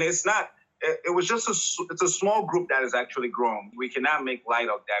 And it's not. It was just it's a small group that has actually grown. We cannot make light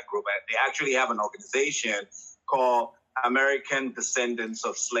of that group. They actually have an organization called American Descendants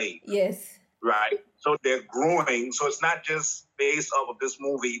of Slaves. Yes. Right. So they're growing. So it's not just based off of this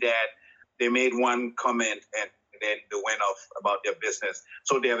movie that they made one comment and then they went off about their business.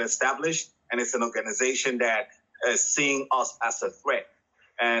 So they have established, and it's an organization that is seeing us as a threat.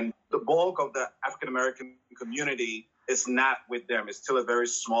 And the bulk of the African-American community is not with them. It's still a very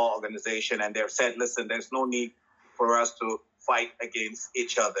small organization. And they've said, listen, there's no need for us to fight against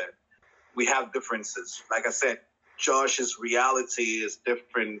each other. We have differences. Like I said, Josh's reality is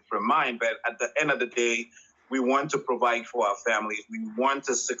different from mine. But at the end of the day, we want to provide for our families. We want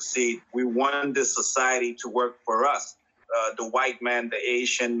to succeed. We want this society to work for us. The white man, the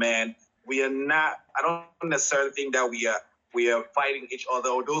Asian man, we are not, I don't necessarily think that we are fighting each other,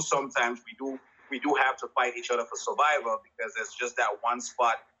 although sometimes we do have to fight each other for survival because there's just that one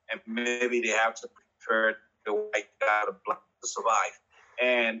spot and maybe they have to prepare the white guy to survive.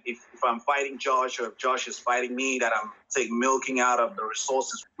 And if I'm fighting Josh or if Josh is fighting me, that I'm milking out of the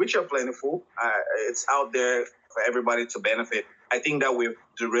resources, which are plentiful, it's out there for everybody to benefit. I think that we've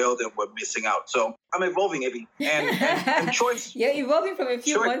derailed and we're missing out. So I'm evolving, Abby. And choice. You're evolving from a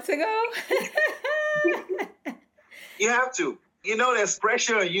few months ago? You have to. You know, there's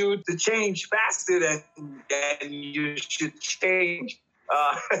pressure on you to change faster than you should change.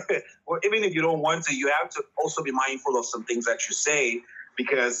 Or even if you don't want to, you have to also be mindful of some things that you say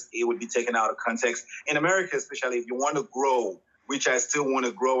because it would be taken out of context. In America, especially, if you want to grow, which I still want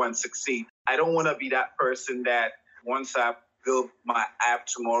to grow and succeed, I don't want to be that person that once I build my app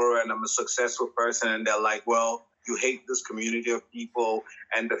tomorrow and I'm a successful person and they're like, well, you hate this community of people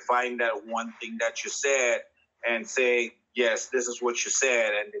and define that one thing that you said and say, yes, this is what you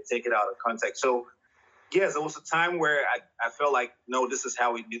said, and they take it out of context. So, yes, there was a time where I felt like, no, this is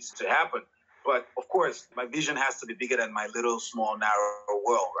how it needs to happen. But of course, my vision has to be bigger than my little, small, narrow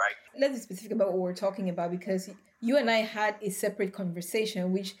world, right? Let's be specific about what we're talking about, because you and I had a separate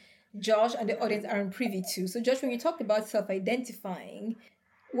conversation, which Josh and the audience aren't privy to. So, Josh, when you talked about self-identifying,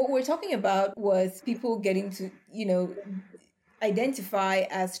 what we're talking about was people getting to, identify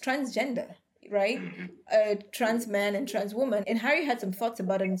as transgender, right? A trans man and trans woman. And Harry had some thoughts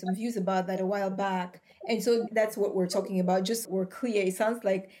about it and some views about that a while back. And so that's what we're talking about. Just so we're clear, it sounds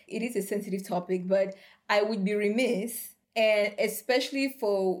like it is a sensitive topic, but I would be remiss, and especially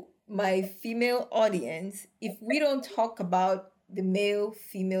for my female audience, if we don't talk about the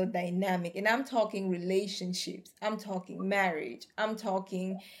male-female dynamic. And I'm talking relationships, I'm talking marriage, I'm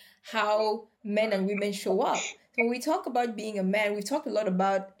talking how men and women show up. So when we talk about being a man, we've talked a lot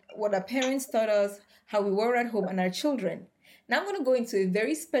about what our parents taught us, how we were at home, and our children. Now I'm going to go into a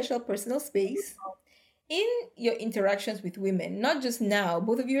very special personal space in your interactions with women, not just now.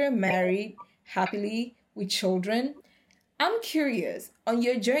 Both of you are married happily with children. I'm curious, on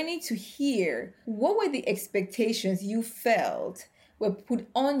your journey to here, what were the expectations you felt were put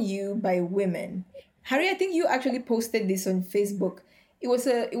on you by women? Harry, I think you actually posted this on Facebook. It was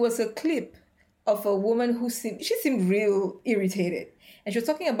a clip of a woman who seemed real irritated. And she was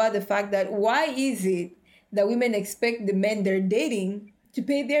talking about the fact that why is it that women expect the men they're dating to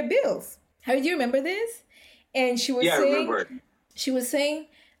pay their bills? Harry, do you remember this? And she was saying, I remember. She was saying,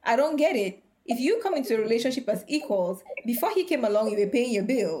 I don't get it. If you come into a relationship as equals, before he came along, you were paying your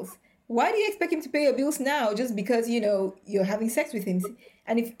bills. Why do you expect him to pay your bills now just because, you're having sex with him?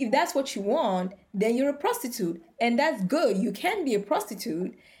 And if that's what you want, then you're a prostitute. And that's good. You can be a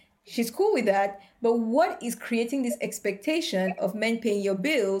prostitute. She's cool with that. But what is creating this expectation of men paying your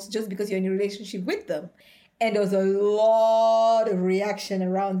bills just because you're in a relationship with them? And there was a lot of reaction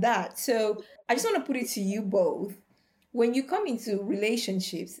around that. So I just want to put it to you both. When you come into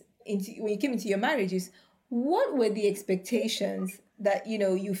relationships, when you came into your marriages, what were the expectations that,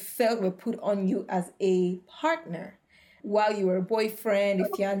 you felt were put on you as a partner while you were a boyfriend,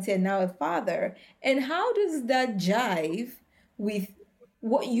 a fiance, and now a father? And how does that jive with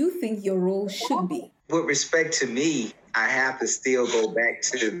what you think your role should be? With respect to me, I have to still go back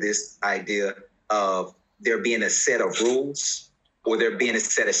to this idea of there being a set of rules or there being a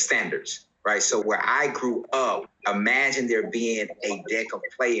set of standards, right? So where I grew up, imagine there being a deck of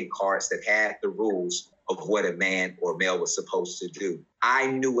playing cards that had the rules of what a man or male was supposed to do. I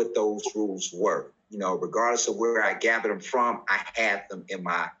knew what those rules were. Regardless of where I gathered them from, I had them in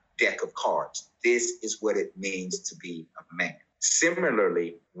my deck of cards. This is what it means to be a man.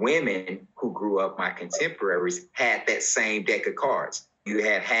 Similarly, women who grew up, my contemporaries, had that same deck of cards. You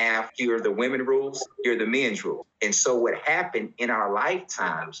had half, here are the women rules, here are the men's rules. And so what happened in our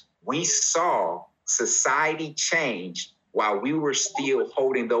lifetimes, we saw society change while we were still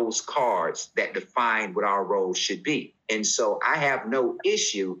holding those cards that defined what our role should be. And so I have no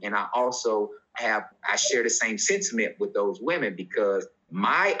issue. And I share the same sentiment with those women, because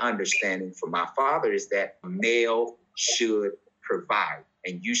my understanding from my father is that a male should provide,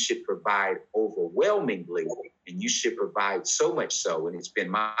 and you should provide overwhelmingly, and you should provide so much so. And it's been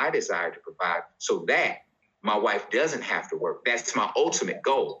my desire to provide so that my wife doesn't have to work. That's my ultimate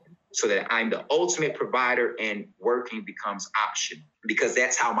goal, so that I'm the ultimate provider and working becomes optional, because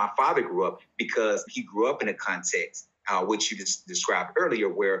that's how my father grew up, because he grew up in a context which you just described earlier,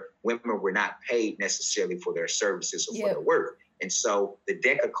 where women were not paid necessarily for their services or for their work. And so the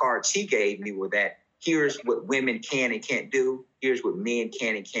deck of cards he gave me were that here's what women can and can't do. Here's what men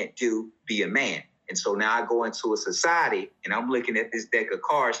can and can't do. Be a man. And so now I go into a society and I'm looking at this deck of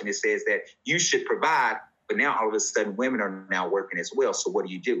cards and it says that you should provide, but now all of a sudden women are now working as well. So what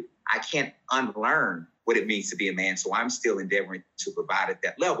do? I can't unlearn what it means to be a man. So I'm still endeavoring to provide at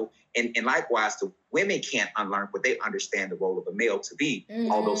that level. And likewise, the women can't unlearn what they understand the role of a male to be,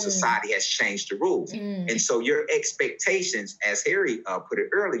 although society has changed the rules. And so your expectations, as Harry put it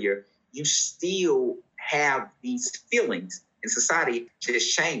earlier, you still have these feelings, and society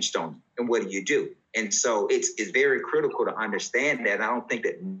just changed on you. And what do? And so it's very critical to understand that. I don't think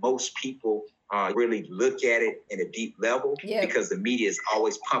that most people really look at it in a deep level, because the media is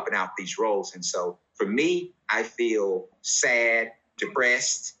always pumping out these roles. And so for me, I feel sad,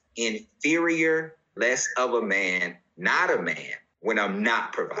 depressed, inferior, less of a man, not a man, when I'm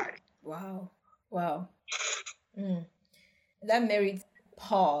not providing. Wow. That merits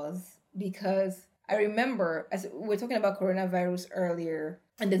pause, because I remember, as we were talking about coronavirus earlier,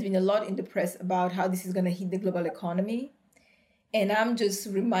 and there's been a lot in the press about how this is going to hit the global economy. And I'm just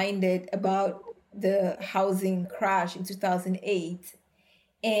reminded about the housing crash in 2008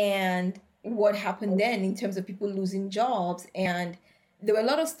 and what happened then in terms of people losing jobs. And there were a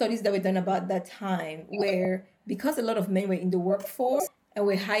lot of studies that were done about that time where, because a lot of men were in the workforce and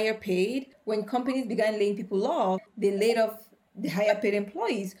were higher paid, when companies began laying people off, they laid off the higher paid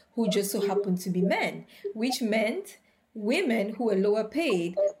employees who just so happened to be men, which meant women who were lower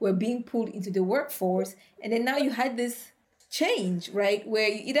paid were being pulled into the workforce. And then now you had this change, right, where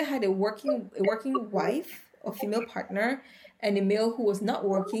you either had a working wife or female partner and a male who was not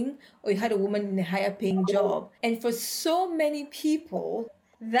working, or you had a woman in a higher paying job. And for so many people,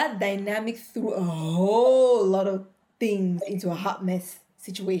 that dynamic threw a whole lot of things into a hot mess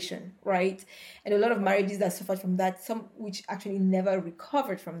situation, right? And a lot of marriages that suffered from that, some which actually never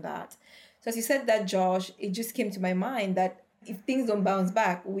recovered from that. So as you said that, Josh, it just came to my mind that if things don't bounce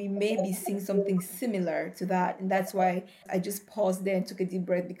back, we may be seeing something similar to that. And that's why I just paused there and took a deep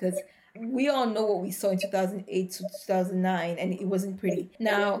breath, because we all know what we saw in 2008 to 2009, and it wasn't pretty.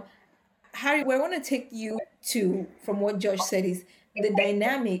 Now, Harry, where I want to take you to, from what Josh said, is the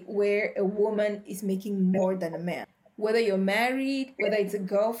dynamic where a woman is making more than a man. Whether you're married, whether it's a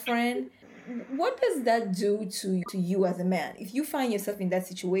girlfriend, what does that do to you as a man? If you find yourself in that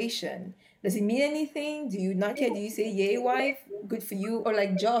situation, does it mean anything? Do you not care? Do you say, yay, wife, good for you? Or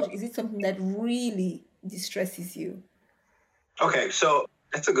like Josh, is it something that really distresses you? Okay, so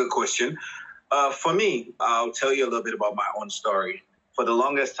that's a good question. For me, I'll tell you a little bit about my own story. For the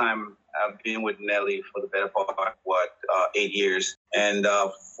longest time, I've been with Nelly for the better part of 8 years. And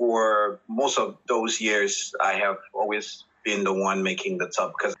for most of those years, I have always been the one making the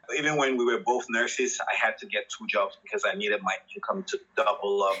top, because even when we were both nurses, I had to get 2 jobs because I needed my income to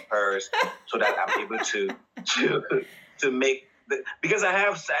double up hers so that I'm able to make because I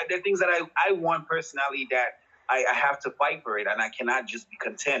have there are things that I want personally that I have to fight for it, and I cannot just be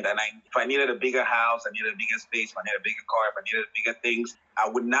content. And if I needed a bigger house, I needed a bigger space, if I needed a bigger car, if I needed bigger things, I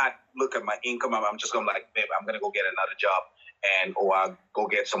would not look at my income. I'm just going to like, babe, I'm going to go get another job, or I'll go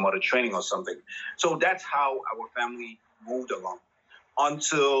get some other training or something. So that's how our family moved along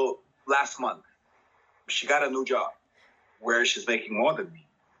until last month. She got a new job where she's making more than me.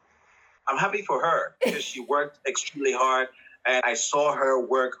 I'm happy for her because she worked extremely hard, and I saw her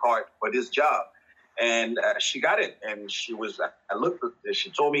work hard for this job. And she got it. And I looked at this,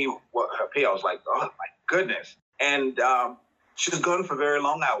 she told me what her pay. I was like, oh my goodness. And she's gone for very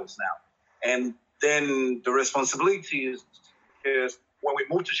long hours now. And then the responsibility is when we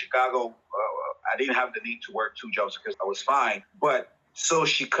moved to Chicago, I didn't have the need to work 2 jobs because I was fine. But so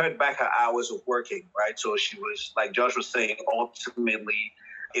she cut back her hours of working, right? So she was, like Josh was saying, ultimately,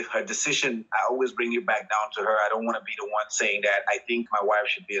 if her decision, I always bring it back down to her. I don't want to be the one saying that I think my wife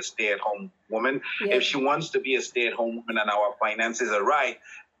should be a stay-at-home woman. Yeah. If she wants to be a stay-at-home woman and our finances are right,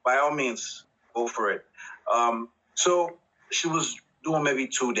 by all means, go for it. So she was doing maybe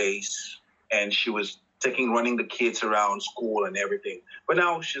 2 days, and she was running the kids around school and everything. But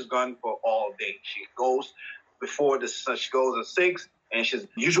now she's gone for all day. She goes she goes at 6. And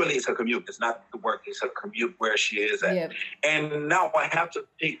usually it's her commute. It's not the work. It's her commute where she is at. Yep. And now I have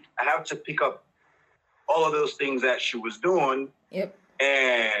to pick up all of those things that she was doing. Yep.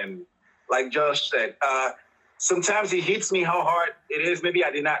 And like Josh said, sometimes it hits me how hard it is. Maybe I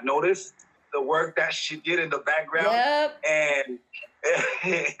did not notice the work that she did in the background. Yep. And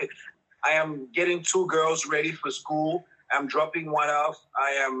I am getting 2 girls ready for school. I'm dropping one off.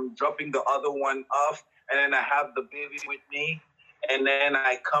 I am dropping the other one off. And then I have the baby with me. And then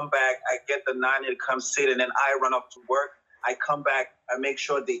I come back, I get the nanny to come sit, and then I run off to work. I come back, I make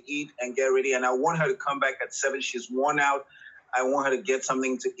sure they eat and get ready. And I want her to come back at 7. She's worn out. I want her to get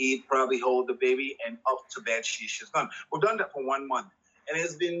something to eat, probably hold the baby, and up to bed she's gone. We've done that for 1 month. And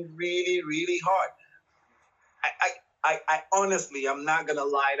it's been really, really hard. I honestly, I'm not going to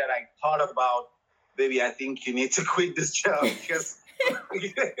lie that I thought about, baby, I think you need to quit this job because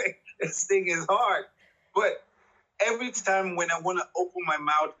this thing is hard. But every time when I want to open my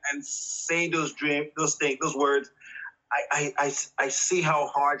mouth and say those words, I see how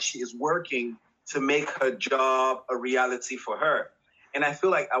hard she is working to make her job a reality for her. And I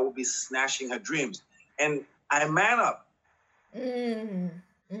feel like I will be snatching her dreams. And I man up.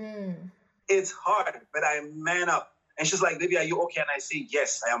 It's hard, but I man up. And she's like, baby, are you okay? And I say,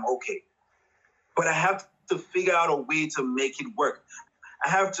 yes, I am okay. But I have to figure out a way to make it work. I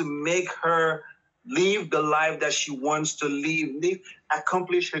have to make her live the life that she wants to live,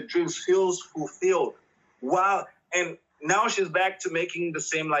 accomplish her dreams, feels fulfilled. Wow. And now she's back to making the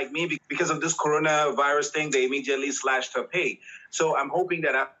same like me. Because of this coronavirus thing, they immediately slashed her pay. So I'm hoping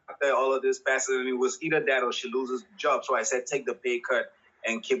that after all of this passes, and it was either that or she loses the job. So I said, take the pay cut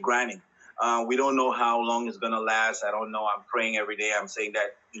and keep grinding. We don't know how long it's gonna last. I don't know. I'm praying every day. I'm saying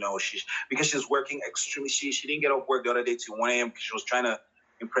that because she's working extremely. She didn't get off work the other day till 1 a.m. because she was trying to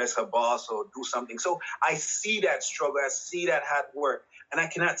impress her boss or do something. So I see that struggle. I see that hard work, and I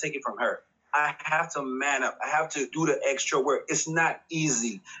cannot take it from her. I have to man up. I have to do the extra work. It's not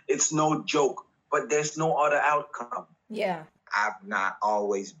easy. It's no joke, but there's no other outcome. Yeah. I've not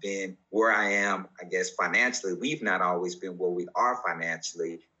always been where I am, I guess, financially. We've not always been where we are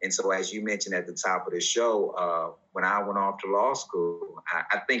financially. And so, as you mentioned at the top of the show, when I went off to law school,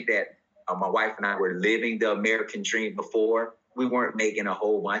 I think that my wife and I were living the American dream before. We weren't making a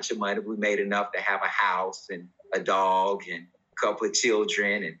whole bunch of money. We made enough to have a house and a dog and a couple of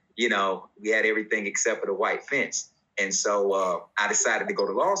children. And, we had everything except for the white fence. And so I decided to go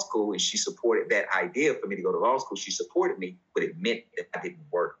to law school, and she supported that idea for me to go to law school. She supported me, but it meant that I didn't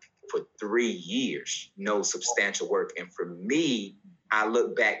work for 3 years, no substantial work. And for me, I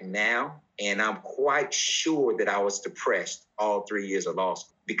look back now, and I'm quite sure that I was depressed all 3 years of law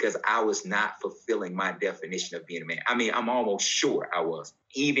school because I was not fulfilling my definition of being a man. I mean, I'm almost sure I was,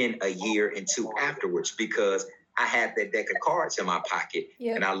 even a year and two afterwards, because I had that deck of cards in my pocket,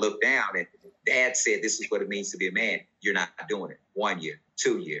 and I looked down, and Dad said, this is what it means to be a man. You're not doing it. 1 year,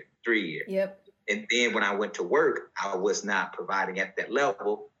 2 year, 3 year. Yep. And then when I went to work, I was not providing at that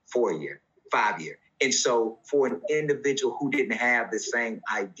level. 4 year, 5 year. And so for an individual who didn't have the same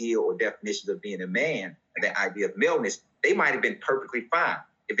idea or definition of being a man, that idea of maleness, they might have been perfectly fine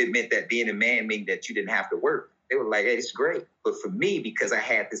if it meant that being a man meant that you didn't have to work. They were like, hey, it's great. But for me, because I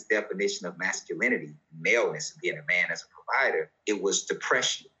had this definition of masculinity, maleness, being a man as a provider, it was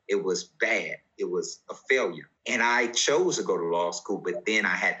depression. It was bad. It was a failure. And I chose to go to law school, but then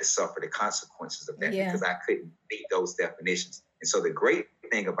I had to suffer the consequences of that because I couldn't meet those definitions. And so the great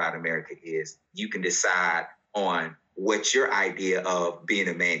thing about America is you can decide on what your idea of being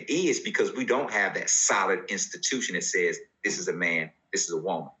a man is, because we don't have that solid institution that says this is a man, this is a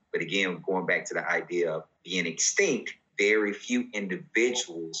woman. But again, going back to the idea of being extinct, very few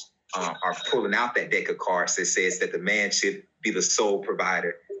individuals are pulling out that deck of cards that says that the man should be the sole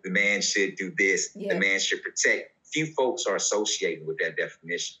provider, the man should do this, the man should protect. Few folks are associated with that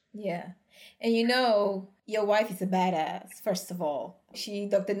definition. Yeah. And your wife is a badass, first of all.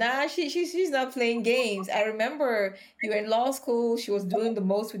 Dr. Nash, she's not playing games. I remember you were in law school. She was doing the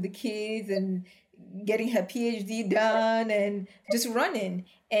most with the kids and getting her PhD done and just running.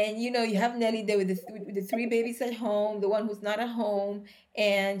 And, you have Nellie there with the 3 babies at home, the one who's not at home,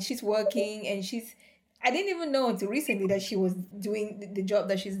 and she's working, and I didn't even know until recently that she was doing the job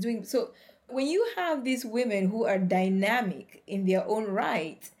that she's doing. So when you have these women who are dynamic in their own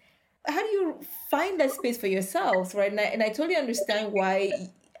right, how do you find that space for yourselves, right? And I totally understand why,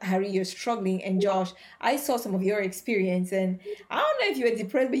 Harry, you're struggling. And Josh, I saw some of your experience, and I don't know if you were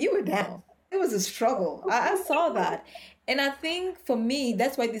depressed, but you were down. It was a struggle. I saw that. And I think for me,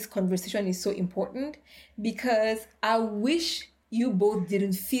 that's why this conversation is so important, because I wish you both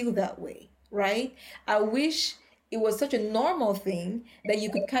didn't feel that way, right? I wish it was such a normal thing that you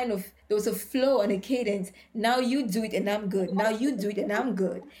could there was a flow and a cadence. Now you do it and I'm good. Now you do it and I'm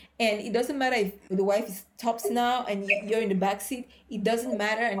good. And it doesn't matter if the wife is tops now and you're in the backseat. It doesn't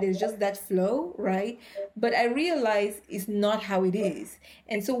matter, and there's just that flow, right? But I realize it's not how it is.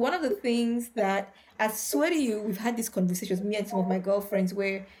 And so one of the things that, I swear to you, we've had these conversations, me and some of my girlfriends,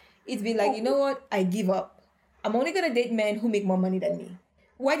 where it's been like, you know what? I give up. I'm only going to date men who make more money than me.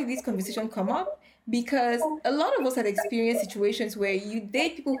 Why did this conversation come up? Because a lot of us had experienced situations where you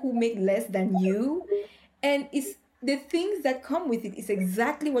date people who make less than you, and it's the things that come with it is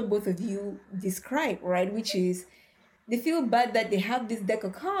exactly what both of you describe, right? Which is they feel bad that they have this deck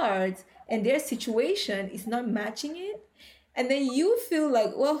of cards and their situation is not matching it. And then you feel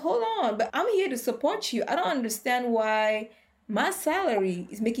like, well, hold on, but I'm here to support you. I don't understand why my salary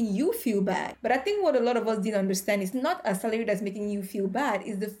is making you feel bad. But I think what a lot of us didn't understand is not a salary that's making you feel bad.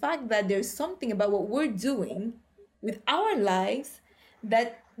 It's the fact that there's something about what we're doing with our lives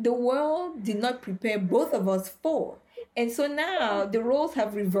that the world did not prepare both of us for. And so now the roles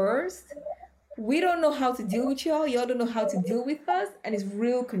have reversed. We don't know how to deal with y'all. Y'all don't know how to deal with us. And it's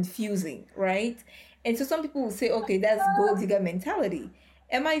real confusing, right? And so some people will say, okay, that's gold digger mentality.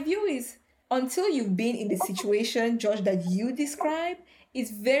 And my view is, until you've been in the situation, Josh, that you describe,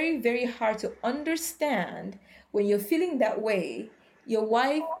 it's very, very hard to understand when you're feeling that way, your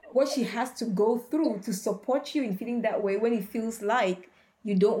wife, what she has to go through to support you in feeling that way when it feels like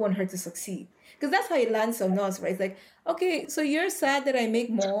you don't want her to succeed. Because that's how it lands on us, right? It's like, okay, so you're sad that I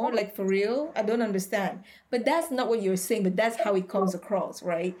make more, like for real? I don't understand. But that's not what you're saying, but that's how it comes across,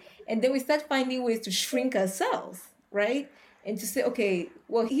 right? And then we start finding ways to shrink ourselves, right? and to say, okay,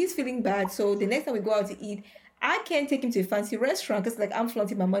 well, he's feeling bad, so the next time we go out to eat, I can't take him to a fancy restaurant because like I'm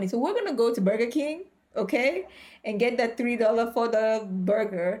flaunting my money. So we're gonna go to Burger King, okay, and get that $3, $4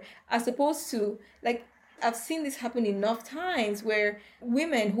 burger, as opposed to like I've seen this happen enough times where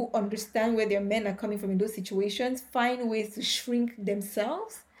women who understand where their men are coming from in those situations find ways to shrink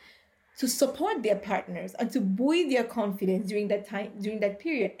themselves to support their partners and to buoy their confidence during that time, during that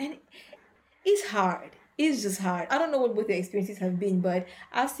period. And it's hard. It's just hard. I don't know what both the experiences have been, but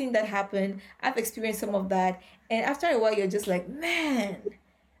I've seen that happen. I've experienced some of that. And after a while, you're just like, man,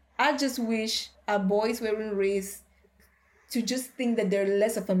 I just wish our boys weren't raised to just think that they're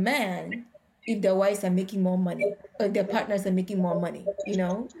less of a man if their wives are making more money or their partners are making more money, you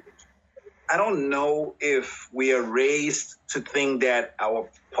know? I don't know if we are raised to think that our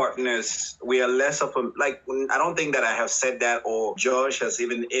partners, we are less of a, like, I don't think that I have said that or Josh has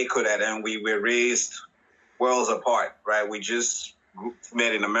even echoed that, and we were raised worlds apart, right? We just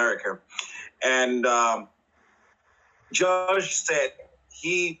met in America. And Josh said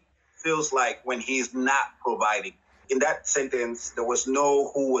he feels like when he's not providing, in that sentence, there was no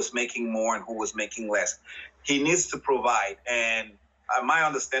who was making more and who was making less. He needs to provide. And my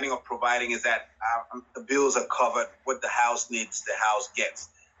understanding of providing is that the bills are covered. What the house needs, the house gets.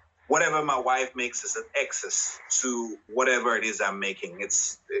 Whatever my wife makes is an excess to whatever it is I'm making.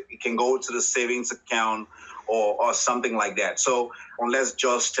 It can go to the savings account or something like that. So unless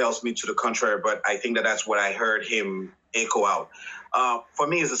Josh tells me to the contrary, but I think that that's what I heard him echo out. For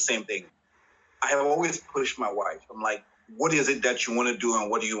me, it's the same thing. I have always pushed my wife. I'm like, what is it that you want to do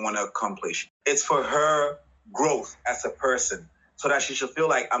and what do you want to accomplish? It's for her growth as a person so that she should feel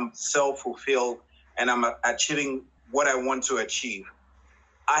like I'm self-fulfilled and I'm achieving what I want to achieve.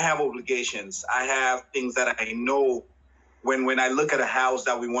 I have obligations. I have things that I know when I look at a house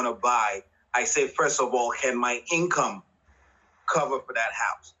that we want to buy, I say, first of all, can my income cover for that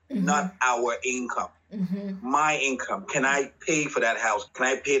house? Mm-hmm. Not our income. Mm-hmm. My income. Can I pay for that house? Can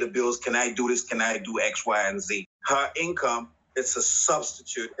I pay the bills? Can I do this? Can I do X, Y, and Z? Her income, it's a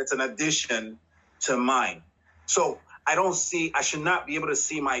substitute. It's an addition to mine. So I should not be able to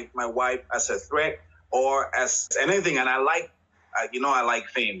see my wife as a threat or as anything. And I like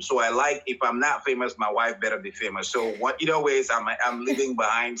fame. So I like, if I'm not famous, my wife better be famous. So either ways, I'm living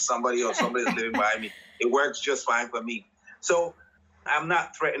behind somebody or somebody's living behind me. It works just fine for me. So I'm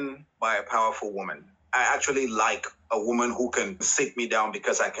not threatened by a powerful woman. I actually like a woman who can sit me down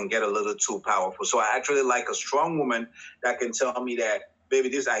because I can get a little too powerful. So I actually like a strong woman that can tell me that, baby,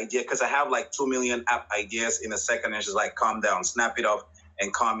 this idea, because I have like 2 million app ideas in a second, and she's like, calm down, snap it off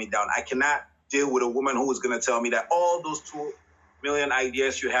and calm me down. I cannot deal with a woman who is going to tell me that all those 2 million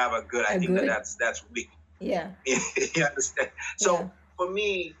ideas you have are good. I think that's weak. Yeah. You understand? So for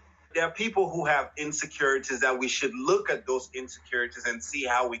me, there are people who have insecurities that we should look at those insecurities and see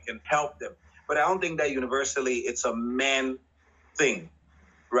how we can help them. But I don't think that universally it's a man thing,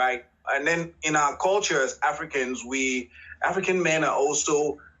 right? And then in our culture as Africans, African men are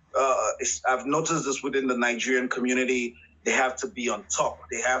also, I've noticed this within the Nigerian community, they have to be on top.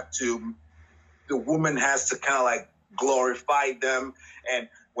 The woman has to kind of like glorify them. And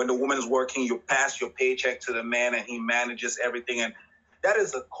when the woman's working, you pass your paycheck to the man and he manages everything. And that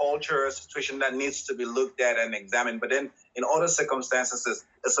is a culture situation that needs to be looked at and examined. But then in other circumstances,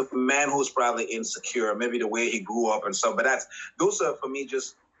 it's a man who's probably insecure, maybe the way he grew up and stuff. But those are, for me,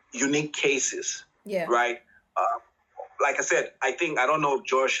 just unique cases, right? Like I said, I don't know if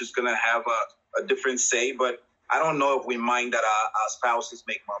Josh is going to have a different say, but I don't know if we mind that our spouses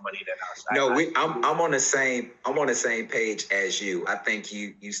make more money than us. No, I'm on the same page as you. I think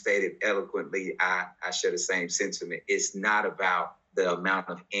you stated eloquently. I share the same sentiment. It's not about the amount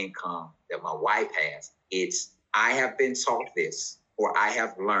of income that my wife has. It's I have been taught this, or I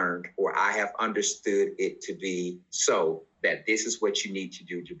have learned, or I have understood it to be so that this is what you need to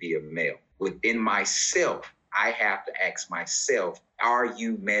do to be a male. Within myself, I have to ask myself, are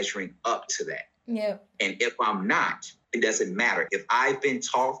you measuring up to that? Yeah. And if I'm not, it doesn't matter. If I've been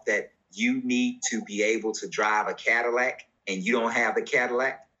taught that you need to be able to drive a Cadillac and you don't have the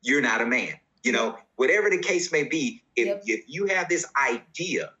Cadillac, you're not a man. You know, whatever the case may be, if you have this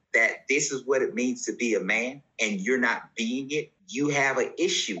idea that this is what it means to be a man and you're not being it, you have an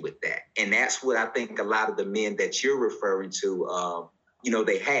issue with that. And that's what I think a lot of the men that you're referring to,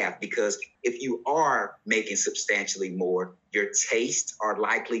 they have, because if you are making substantially more, your tastes are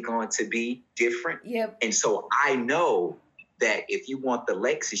likely going to be different. Yep. And so I know that if you want the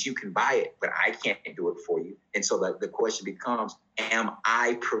Lexus, you can buy it, but I can't do it for you. And so the question becomes, am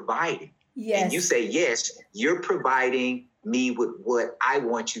I providing? Yes. And you say, yes, you're providing me with what I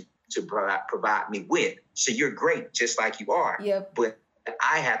want you to provide me with. So you're great just like you are. Yep. But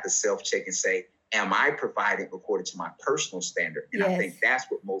I have to self-check and say, am I providing according to my personal standard? And I think that's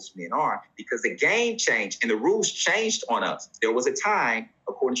what most men are, because the game changed and the rules changed on us. There was a time,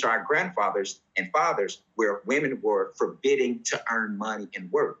 according to our grandfathers and fathers, where women were forbidding to earn money and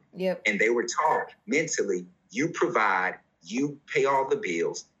work. Yep. And they were taught mentally, you provide, you pay all the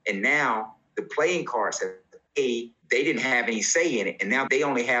bills. And now the playing cards have paid. They didn't have any say in it. And now they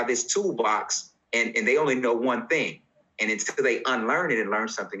only have this toolbox and they only know one thing. And until they unlearn it and learn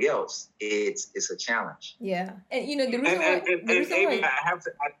something else, it's a challenge. Yeah. And the reason Amy, I have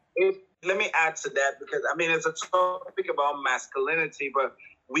to add, let me add to that, because I mean, it's a topic about masculinity, but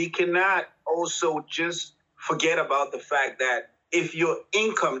we cannot also just forget about the fact that if your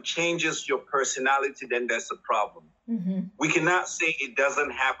income changes your personality, then there's a problem. Mm-hmm. We cannot say it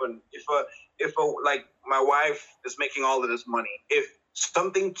doesn't happen. If like my wife is making all of this money, if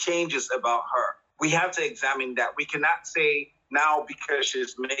something changes about her, we have to examine that. We cannot say now because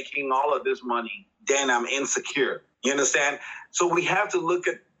she's making all of this money, then I'm insecure. You understand? So we have to look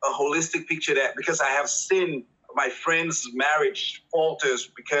at a holistic picture of that, because I have seen my friend's marriage falters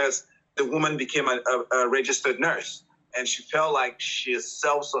because the woman became a registered nurse and she felt like she is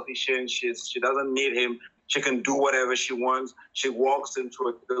self-sufficient. She doesn't need him. She can do whatever she wants. She walks into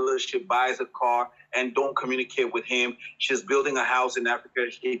a dealership, buys a car, and don't communicate with him. She's building a house in Africa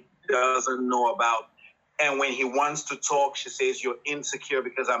he doesn't know about. And when he wants to talk, she says, you're insecure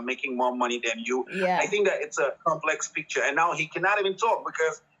because I'm making more money than you. Yeah. I think that it's a complex picture. And now he cannot even talk,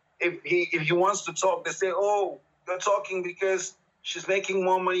 because if he wants to talk, they say, oh, you're talking because she's making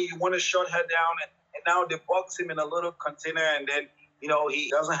more money. You want to shut her down. And now they box him in a little container, and then, he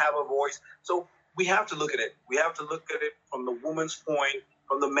doesn't have a voice. So we have to look at it. We have to look at it from the woman's point,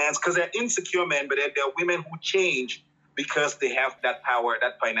 from the man's, because they're insecure men, but there are women who change because they have that power,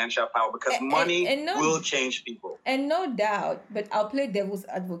 that financial power, because money will change people. And no doubt, but I'll play devil's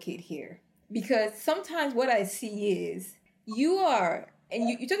advocate here, because sometimes what I see is you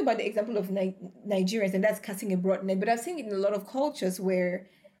talk about the example of Nigerians, and that's casting a broad net, but I've seen it in a lot of cultures where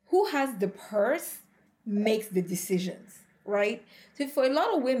who has the purse makes the decisions, right? So for a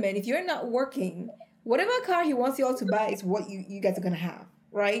lot of women, if you're not working, whatever car he wants you all to buy is what you guys are going to have,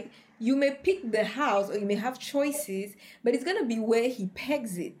 right? You may pick the house or you may have choices, but it's going to be where he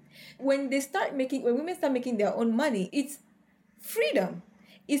pegs it. When women start making their own money, it's freedom.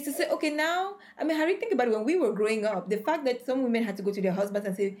 It's to say, okay, now, Harry, think about it. When we were growing up, the fact that some women had to go to their husbands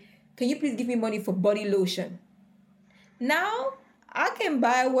and say, can you please give me money for body lotion? Now, I can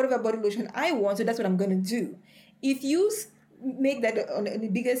buy whatever body lotion I want, so that's what I'm going to do. If you make that on a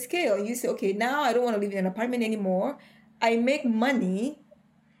bigger scale, you say, okay, now I don't want to live in an apartment anymore. I make money,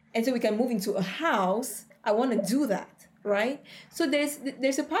 and so we can move into a house. I want to do that, right? So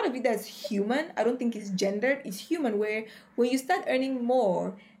there's a part of it that's human. I don't think it's gendered. It's human, where when you start earning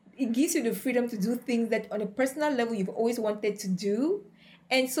more, it gives you the freedom to do things that on a personal level you've always wanted to do.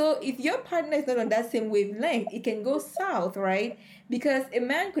 And so if your partner is not on that same wavelength, it can go south, right? Because a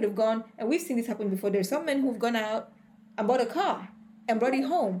man could have gone, and we've seen this happen before. There's some men who've gone out and bought a car and brought it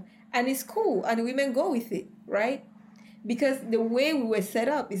home, and it's cool, and the women go with it, right? Because the way we were set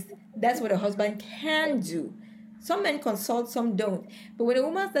up is that's what a husband can do. Some men consult, some don't. But when a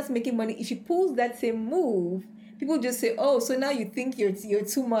woman starts making money, if she pulls that same move, people just say, oh, so now you think you're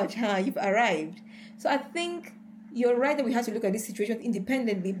too much, huh? You've arrived. So I think you're right that we have to look at this situation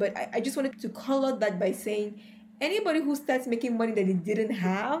independently, but I just wanted to color that by saying anybody who starts making money that they didn't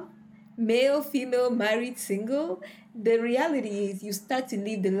have, male, female, married, single, the reality is you start to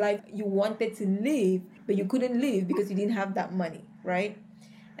live the life you wanted to live, but you couldn't live because you didn't have that money, right?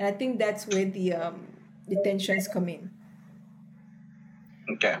 And I think that's where the tensions come in.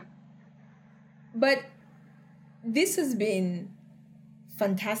 Okay. But this has been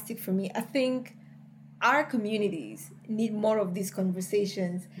fantastic for me. I think our communities need more of these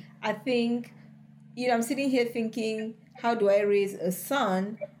conversations. I think, I'm sitting here thinking, how do I raise a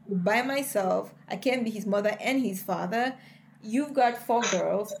son by myself? I can't be his mother and his father. You've got 4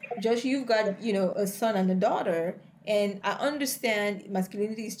 girls. Josh, you've got, a son and a daughter. And I understand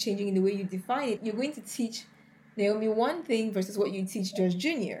masculinity is changing in the way you define it. You're going to teach Naomi one thing versus what you teach Josh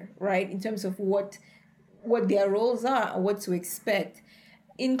Jr., right? In terms of what their roles are and what to expect.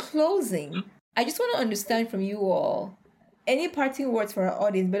 In closing, I just want to understand from you all any parting words for our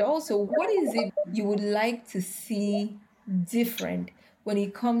audience, but also what is it you would like to see different when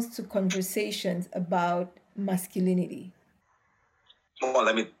it comes to conversations about masculinity? Well,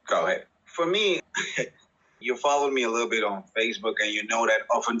 let me go ahead. For me, you followed me a little bit on Facebook, and you know that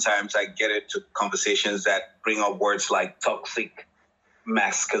oftentimes I get into conversations that bring up words like toxic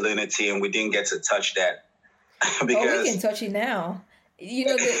masculinity, and we didn't get to touch that because we can touch it now. You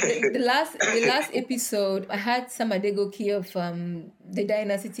know, the last episode, I had Sam Adegoke of the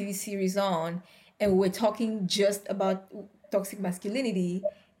Dynasty TV series on, and we're talking just about toxic masculinity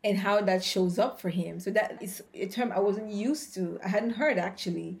and how that shows up for him. So that is a term I wasn't used to. I hadn't heard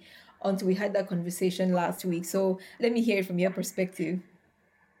actually until we had that conversation last week. So let me hear it from your perspective.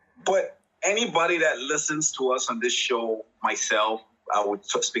 But anybody that listens to us on this show, myself, I would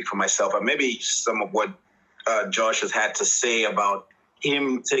speak for myself, and maybe some of what Josh has had to say about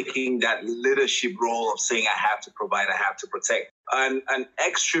him taking that leadership role of saying, I have to provide, I have to protect. An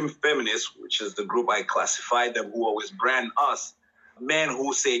extreme feminist, which is the group I classify them, who always brand us, men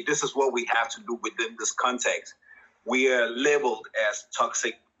who say this is what we have to do within this context. We are labeled as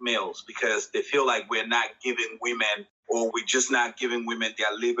toxic males because they feel like we're not giving women, or we're just not giving women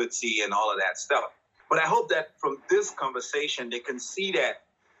their liberty and all of that stuff. But I hope that from this conversation, they can see that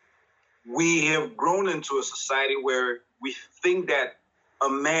we have grown into a society where we think that a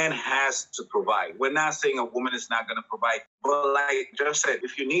man has to provide. We're not saying a woman is not going to provide, but like Jeff said,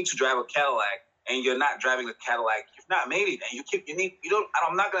 if you need to drive a Cadillac and you're not driving a Cadillac, you've not made it, and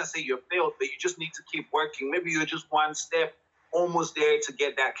I'm not going to say you're failed, but you just need to keep working. Maybe you're just one step almost there to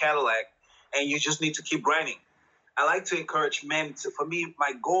get that Cadillac, and you just need to keep grinding. I like to encourage men for me,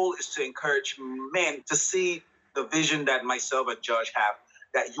 my goal is to encourage men to see the vision that myself and Josh have,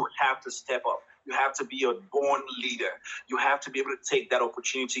 that you have to step up. You have to be a born leader. You have to be able to take that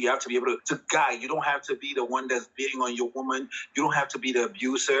opportunity. You have to be able to guide. You don't have to be the one that's beating on your woman. You don't have to be the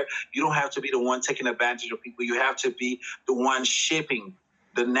abuser. You don't have to be the one taking advantage of people. You have to be the one shaping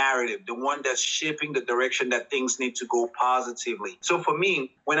the narrative, the one that's shaping the direction that things need to go positively. So for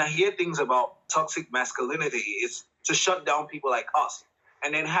me, when I hear things about toxic masculinity, it's to shut down people like us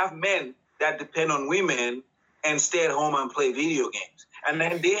and then have men that depend on women and stay at home and play video games. And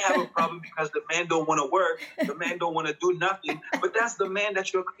then they have a problem because the men don't want to work, the men don't want to do nothing. But that's the man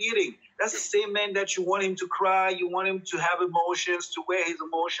that you're creating. That's the same man that you want him to cry, you want him to have emotions, to wear his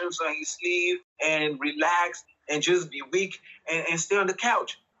emotions on his sleeve and relax and just be weak and stay on the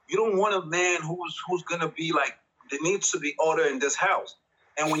couch. You don't want a man who's going to be like, there needs to be order in this house.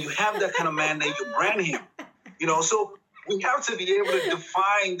 And when you have that kind of man, then you brand him. So we have to be able to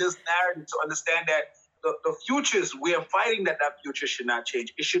define this narrative to understand that the futures, we are fighting that future should not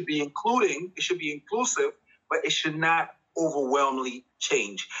change. It should be including, it should be inclusive, but it should not overwhelmingly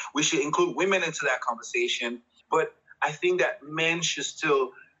change. We should include women into that conversation, but I think that men should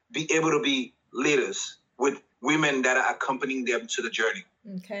still be able to be leaders with women that are accompanying them to the journey.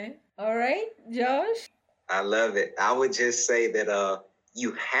 Okay. All right, Josh? I love it. I would just say that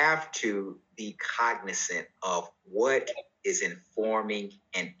you have to be cognizant of what is informing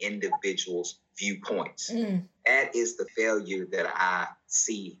an individual's viewpoints. That is the failure that I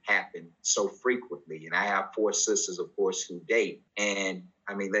see happen so frequently. And I have 4 sisters, of course, who date. And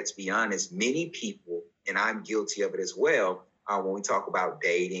I mean, let's be honest, many people, and I'm guilty of it as well, when we talk about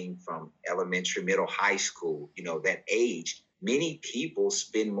dating from elementary, middle, high school, that age, many people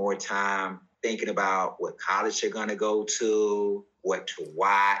spend more time thinking about what college they're going to go to, what to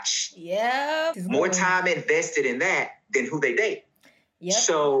watch. Yeah. More time invested in that than who they date. Yep.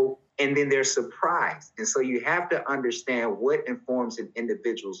 So, and then they're surprised. And so you have to understand what informs an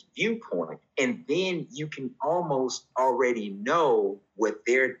individual's viewpoint. And then you can almost already know what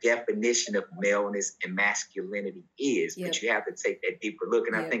their definition of maleness and masculinity is. Yep. But you have to take that deeper look.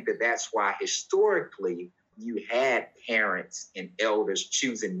 And I think that that's why historically you had parents and elders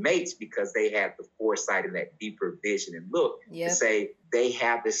choosing mates, because they had the foresight and that deeper vision and look to say they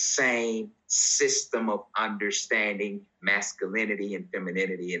have the same system of understanding masculinity and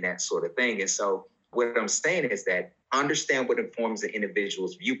femininity and that sort of thing. And so what I'm saying is that understand what informs the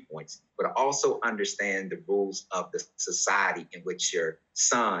individual's viewpoints, but also understand the rules of the society in which your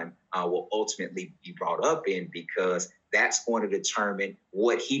son will ultimately be brought up in, because that's going to determine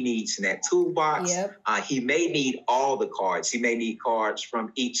what he needs in that toolbox. Yep. He may need all the cards. He may need cards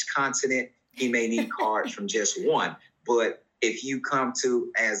from each continent. He may need cards from just one. But if you come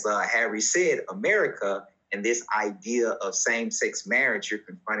to, as Harry said, America, and this idea of same-sex marriage, you're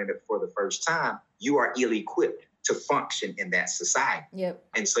confronting it for the first time, you are ill-equipped to function in that society. Yep.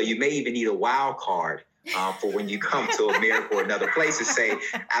 And so you may even need a wild card for when you come to America or another place to say,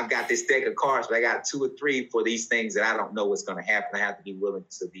 I've got this deck of cards, but I got 2 or 3 for these things that I don't know what's going to happen. I have to be willing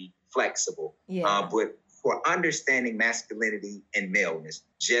to be flexible. Yeah. But for understanding masculinity and maleness,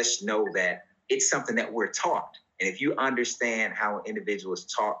 just know that it's something that we're taught. And if you understand how an individual is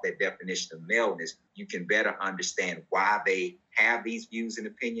taught that definition of maleness, you can better understand why they have these views and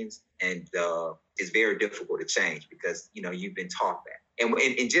opinions. And it's very difficult to change because, you've been taught that.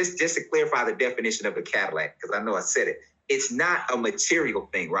 And just to clarify the definition of a Cadillac, because I know I said it, it's not a material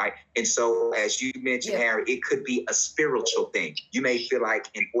thing, right? And so, as you mentioned, Harry, it could be a spiritual thing. You may feel like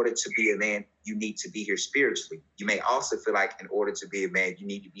in order to be a man, you need to be here spiritually. You may also feel like in order to be a man, you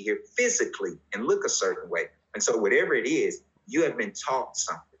need to be here physically and look a certain way. And so whatever it is, you have been taught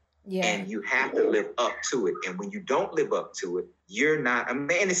something. Yeah. And you have to live up to it. And when you don't live up to it, you're not a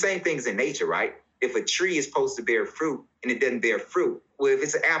man. The same things in nature, right? If a tree is supposed to bear fruit and it doesn't bear fruit, well, if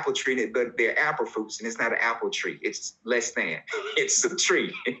it's an apple tree and it doesn't bear apple fruits, and it's not an apple tree, it's less than. It's a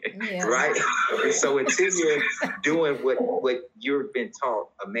tree, right? And so until you're doing what you've been taught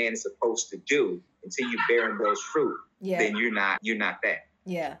a man is supposed to do, until you're bearing those fruit, then you're not that.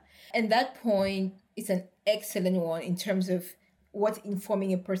 Yeah. And that point is an excellent one in terms of what's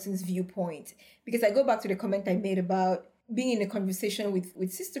informing a person's viewpoint. Because I go back to the comment I made about being in a conversation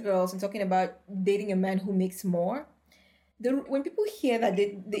with sister girls and talking about dating a man who makes more. When people hear that,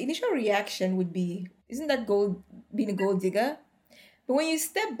 the initial reaction would be, isn't that being a gold digger? But when you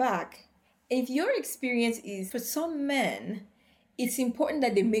step back, if your experience is, for some men, it's important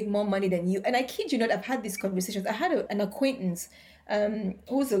that they make more money than you. And I kid you not, I've had these conversations. I had an acquaintance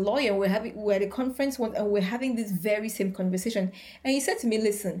who's a lawyer. We're at a conference once, and we're having this very same conversation. And he said to me,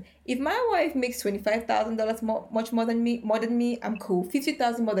 listen, if my wife makes $25,000 much more than me, I'm cool.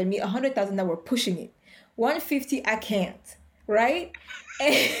 $50,000 more than me, $100,000, now we're pushing it. $150,000, I can't, right?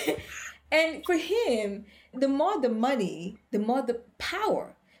 And for him, the more the money, the more the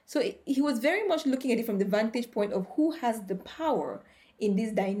power. So he was very much looking at it from the vantage point of who has the power in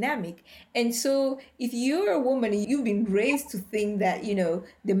this dynamic. And so if you're a woman and you've been raised to think that,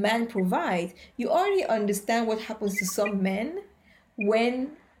 the man provides, you already understand what happens to some men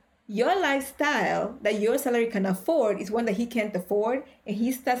when your lifestyle that your salary can afford is one that he can't afford, and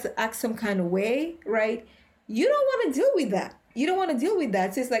he starts to act some kind of way, right? You don't want to deal with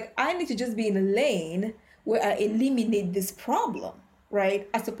that. So it's like, I need to just be in a lane where I eliminate this problem, right?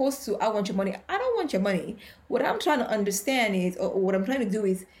 As opposed to, I want your money. I don't want your money. What I'm trying to understand is, or what I'm trying to do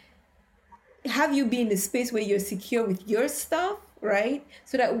is, have you be in a space where you're secure with your stuff, right?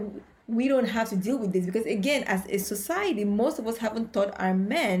 So that we don't have to deal with this. Because again, as a society, most of us haven't taught our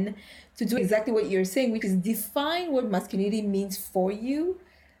men to do exactly what you're saying, which is define what masculinity means for you,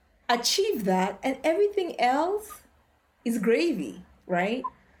 achieve that, and everything else is gravy, right?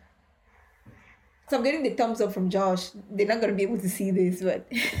 So I'm getting the thumbs up from Josh. They're not going to be able to see this, but...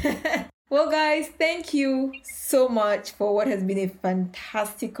 Well, guys, thank you so much for what has been a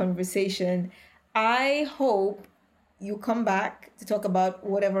fantastic conversation. I hope you come back to talk about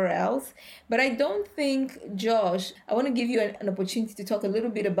whatever else. But I don't think, Josh, I want to give you an opportunity to talk a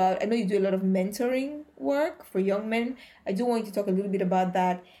little bit about, I know you do a lot of mentoring work for young men. I do want you to talk a little bit about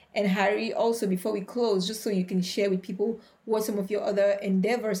that. And Harry, also, before we close, just so you can share with people what some of your other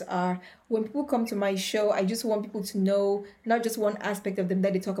endeavors are. When people come to my show, I just want people to know not just one aspect of them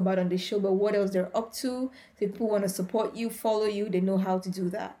that they talk about on the show, but what else they're up to. So if people want to support you, follow you, they know how to do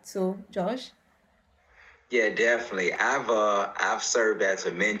that. So, Josh? Yeah, definitely. I've served as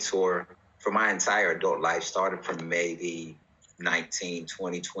a mentor for my entire adult life, started from maybe 19,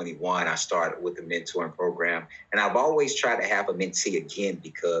 20, 21. I started with the mentoring program, and I've always tried to have a mentee again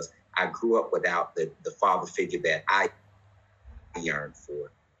because I grew up without the father figure that I yearned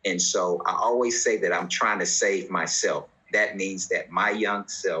for. And so I always say that I'm trying to save myself. That means that my young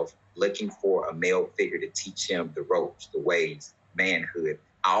self looking for a male figure to teach him the ropes, the ways, manhood.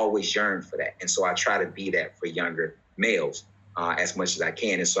 I always yearn for that. And so I try to be that for younger males as much as I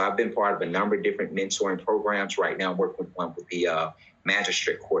can. And so I've been part of a number of different mentoring programs. Right now I'm working with one with the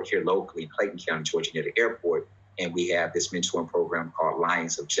magistrate court here locally in Clayton County, Georgia, near the airport. And we have this mentoring program called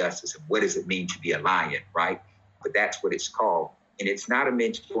Lions of Justice. And what does it mean to be a lion, right? But that's what it's called. And it's not a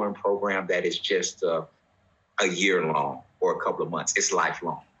mentoring program that is just a year long or a couple of months. It's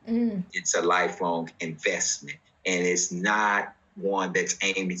lifelong. It's a lifelong investment. And it's not one that's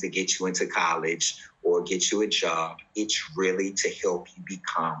aiming to get you into college or get you a job. It's really to help you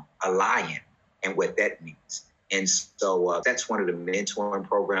become a lion and what that means. And so that's one of the mentoring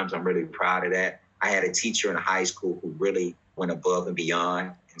programs. I'm really proud of that. I had a teacher in high school who really went above and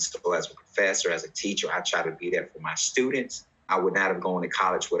beyond. And so as a professor, as a teacher, I try to be there for my students. I would not have gone to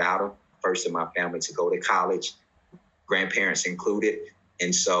college without him. First in my family to go to college, grandparents included.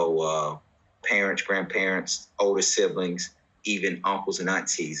 And so parents, grandparents, older siblings, even uncles and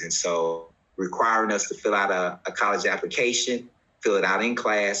aunties. And so requiring us to fill out a college application, fill it out in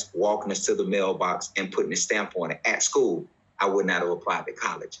class, walking us to the mailbox and putting a stamp on it at school, I would not have applied to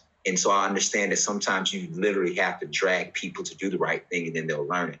college. And so I understand that sometimes you literally have to drag people to do the right thing and then they'll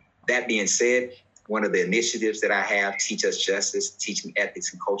learn it. That being said, one of the initiatives that I have, Teach Us Justice, teaching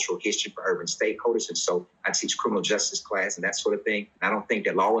ethics and cultural history for urban stakeholders. And so I teach criminal justice class and that sort of thing. And I don't think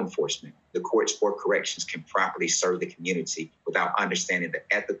that law enforcement, the courts or corrections can properly serve the community without understanding the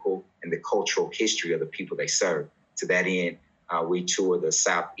ethical and the cultural history of the people they serve. To that end, we tour the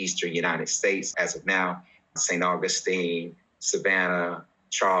southeastern United States as of now, St. Augustine, Savannah,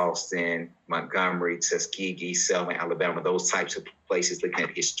 Charleston, Montgomery, Tuskegee, Selma, Alabama, those types of places, looking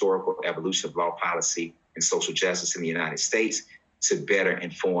at historical evolution of law policy and social justice in the United States to better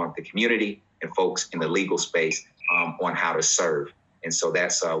inform the community and folks in the legal space on how to serve. And so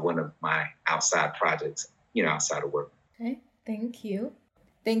that's one of my outside projects, outside of work. Okay, thank you.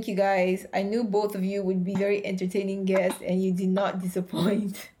 Thank you, guys. I knew both of you would be very entertaining guests, and you did not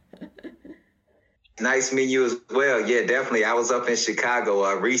disappoint. Nice meeting you as well. Yeah, definitely. I was up in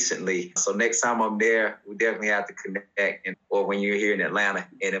Chicago recently. So next time I'm there, we definitely have to connect, or when you're here in Atlanta.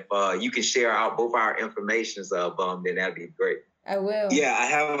 And if you can share both our informations, then that'd be great. I will. Yeah, I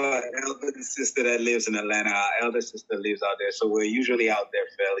have an elder sister that lives in Atlanta. Our elder sister lives out there. So we're usually out there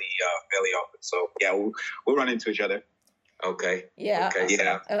fairly often. So yeah, we'll run into each other. Okay. Yeah. Okay.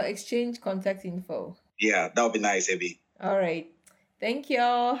 Yeah. Exchange contact info. Yeah, that would be nice, Abby. All right. Thank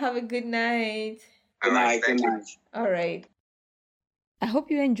y'all. Have a good night. Good night. Good night. All right. I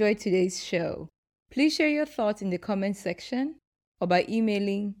hope you enjoyed today's show. Please share your thoughts in the comment section or by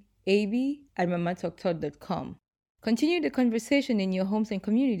emailing ab@mamatoktok.com. Continue the conversation in your homes and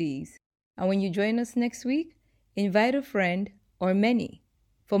communities. And when you join us next week, invite a friend or many.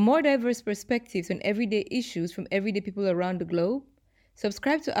 For more diverse perspectives on everyday issues from everyday people around the globe,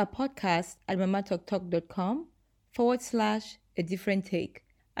 subscribe to our podcast at mamatoktok.com/a different take.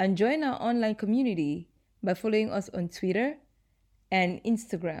 And join our online community by following us on Twitter and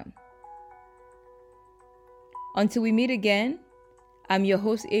Instagram. Until we meet again, I'm your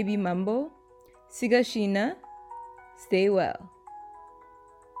host, AB Mambo. Sigashina, stay well.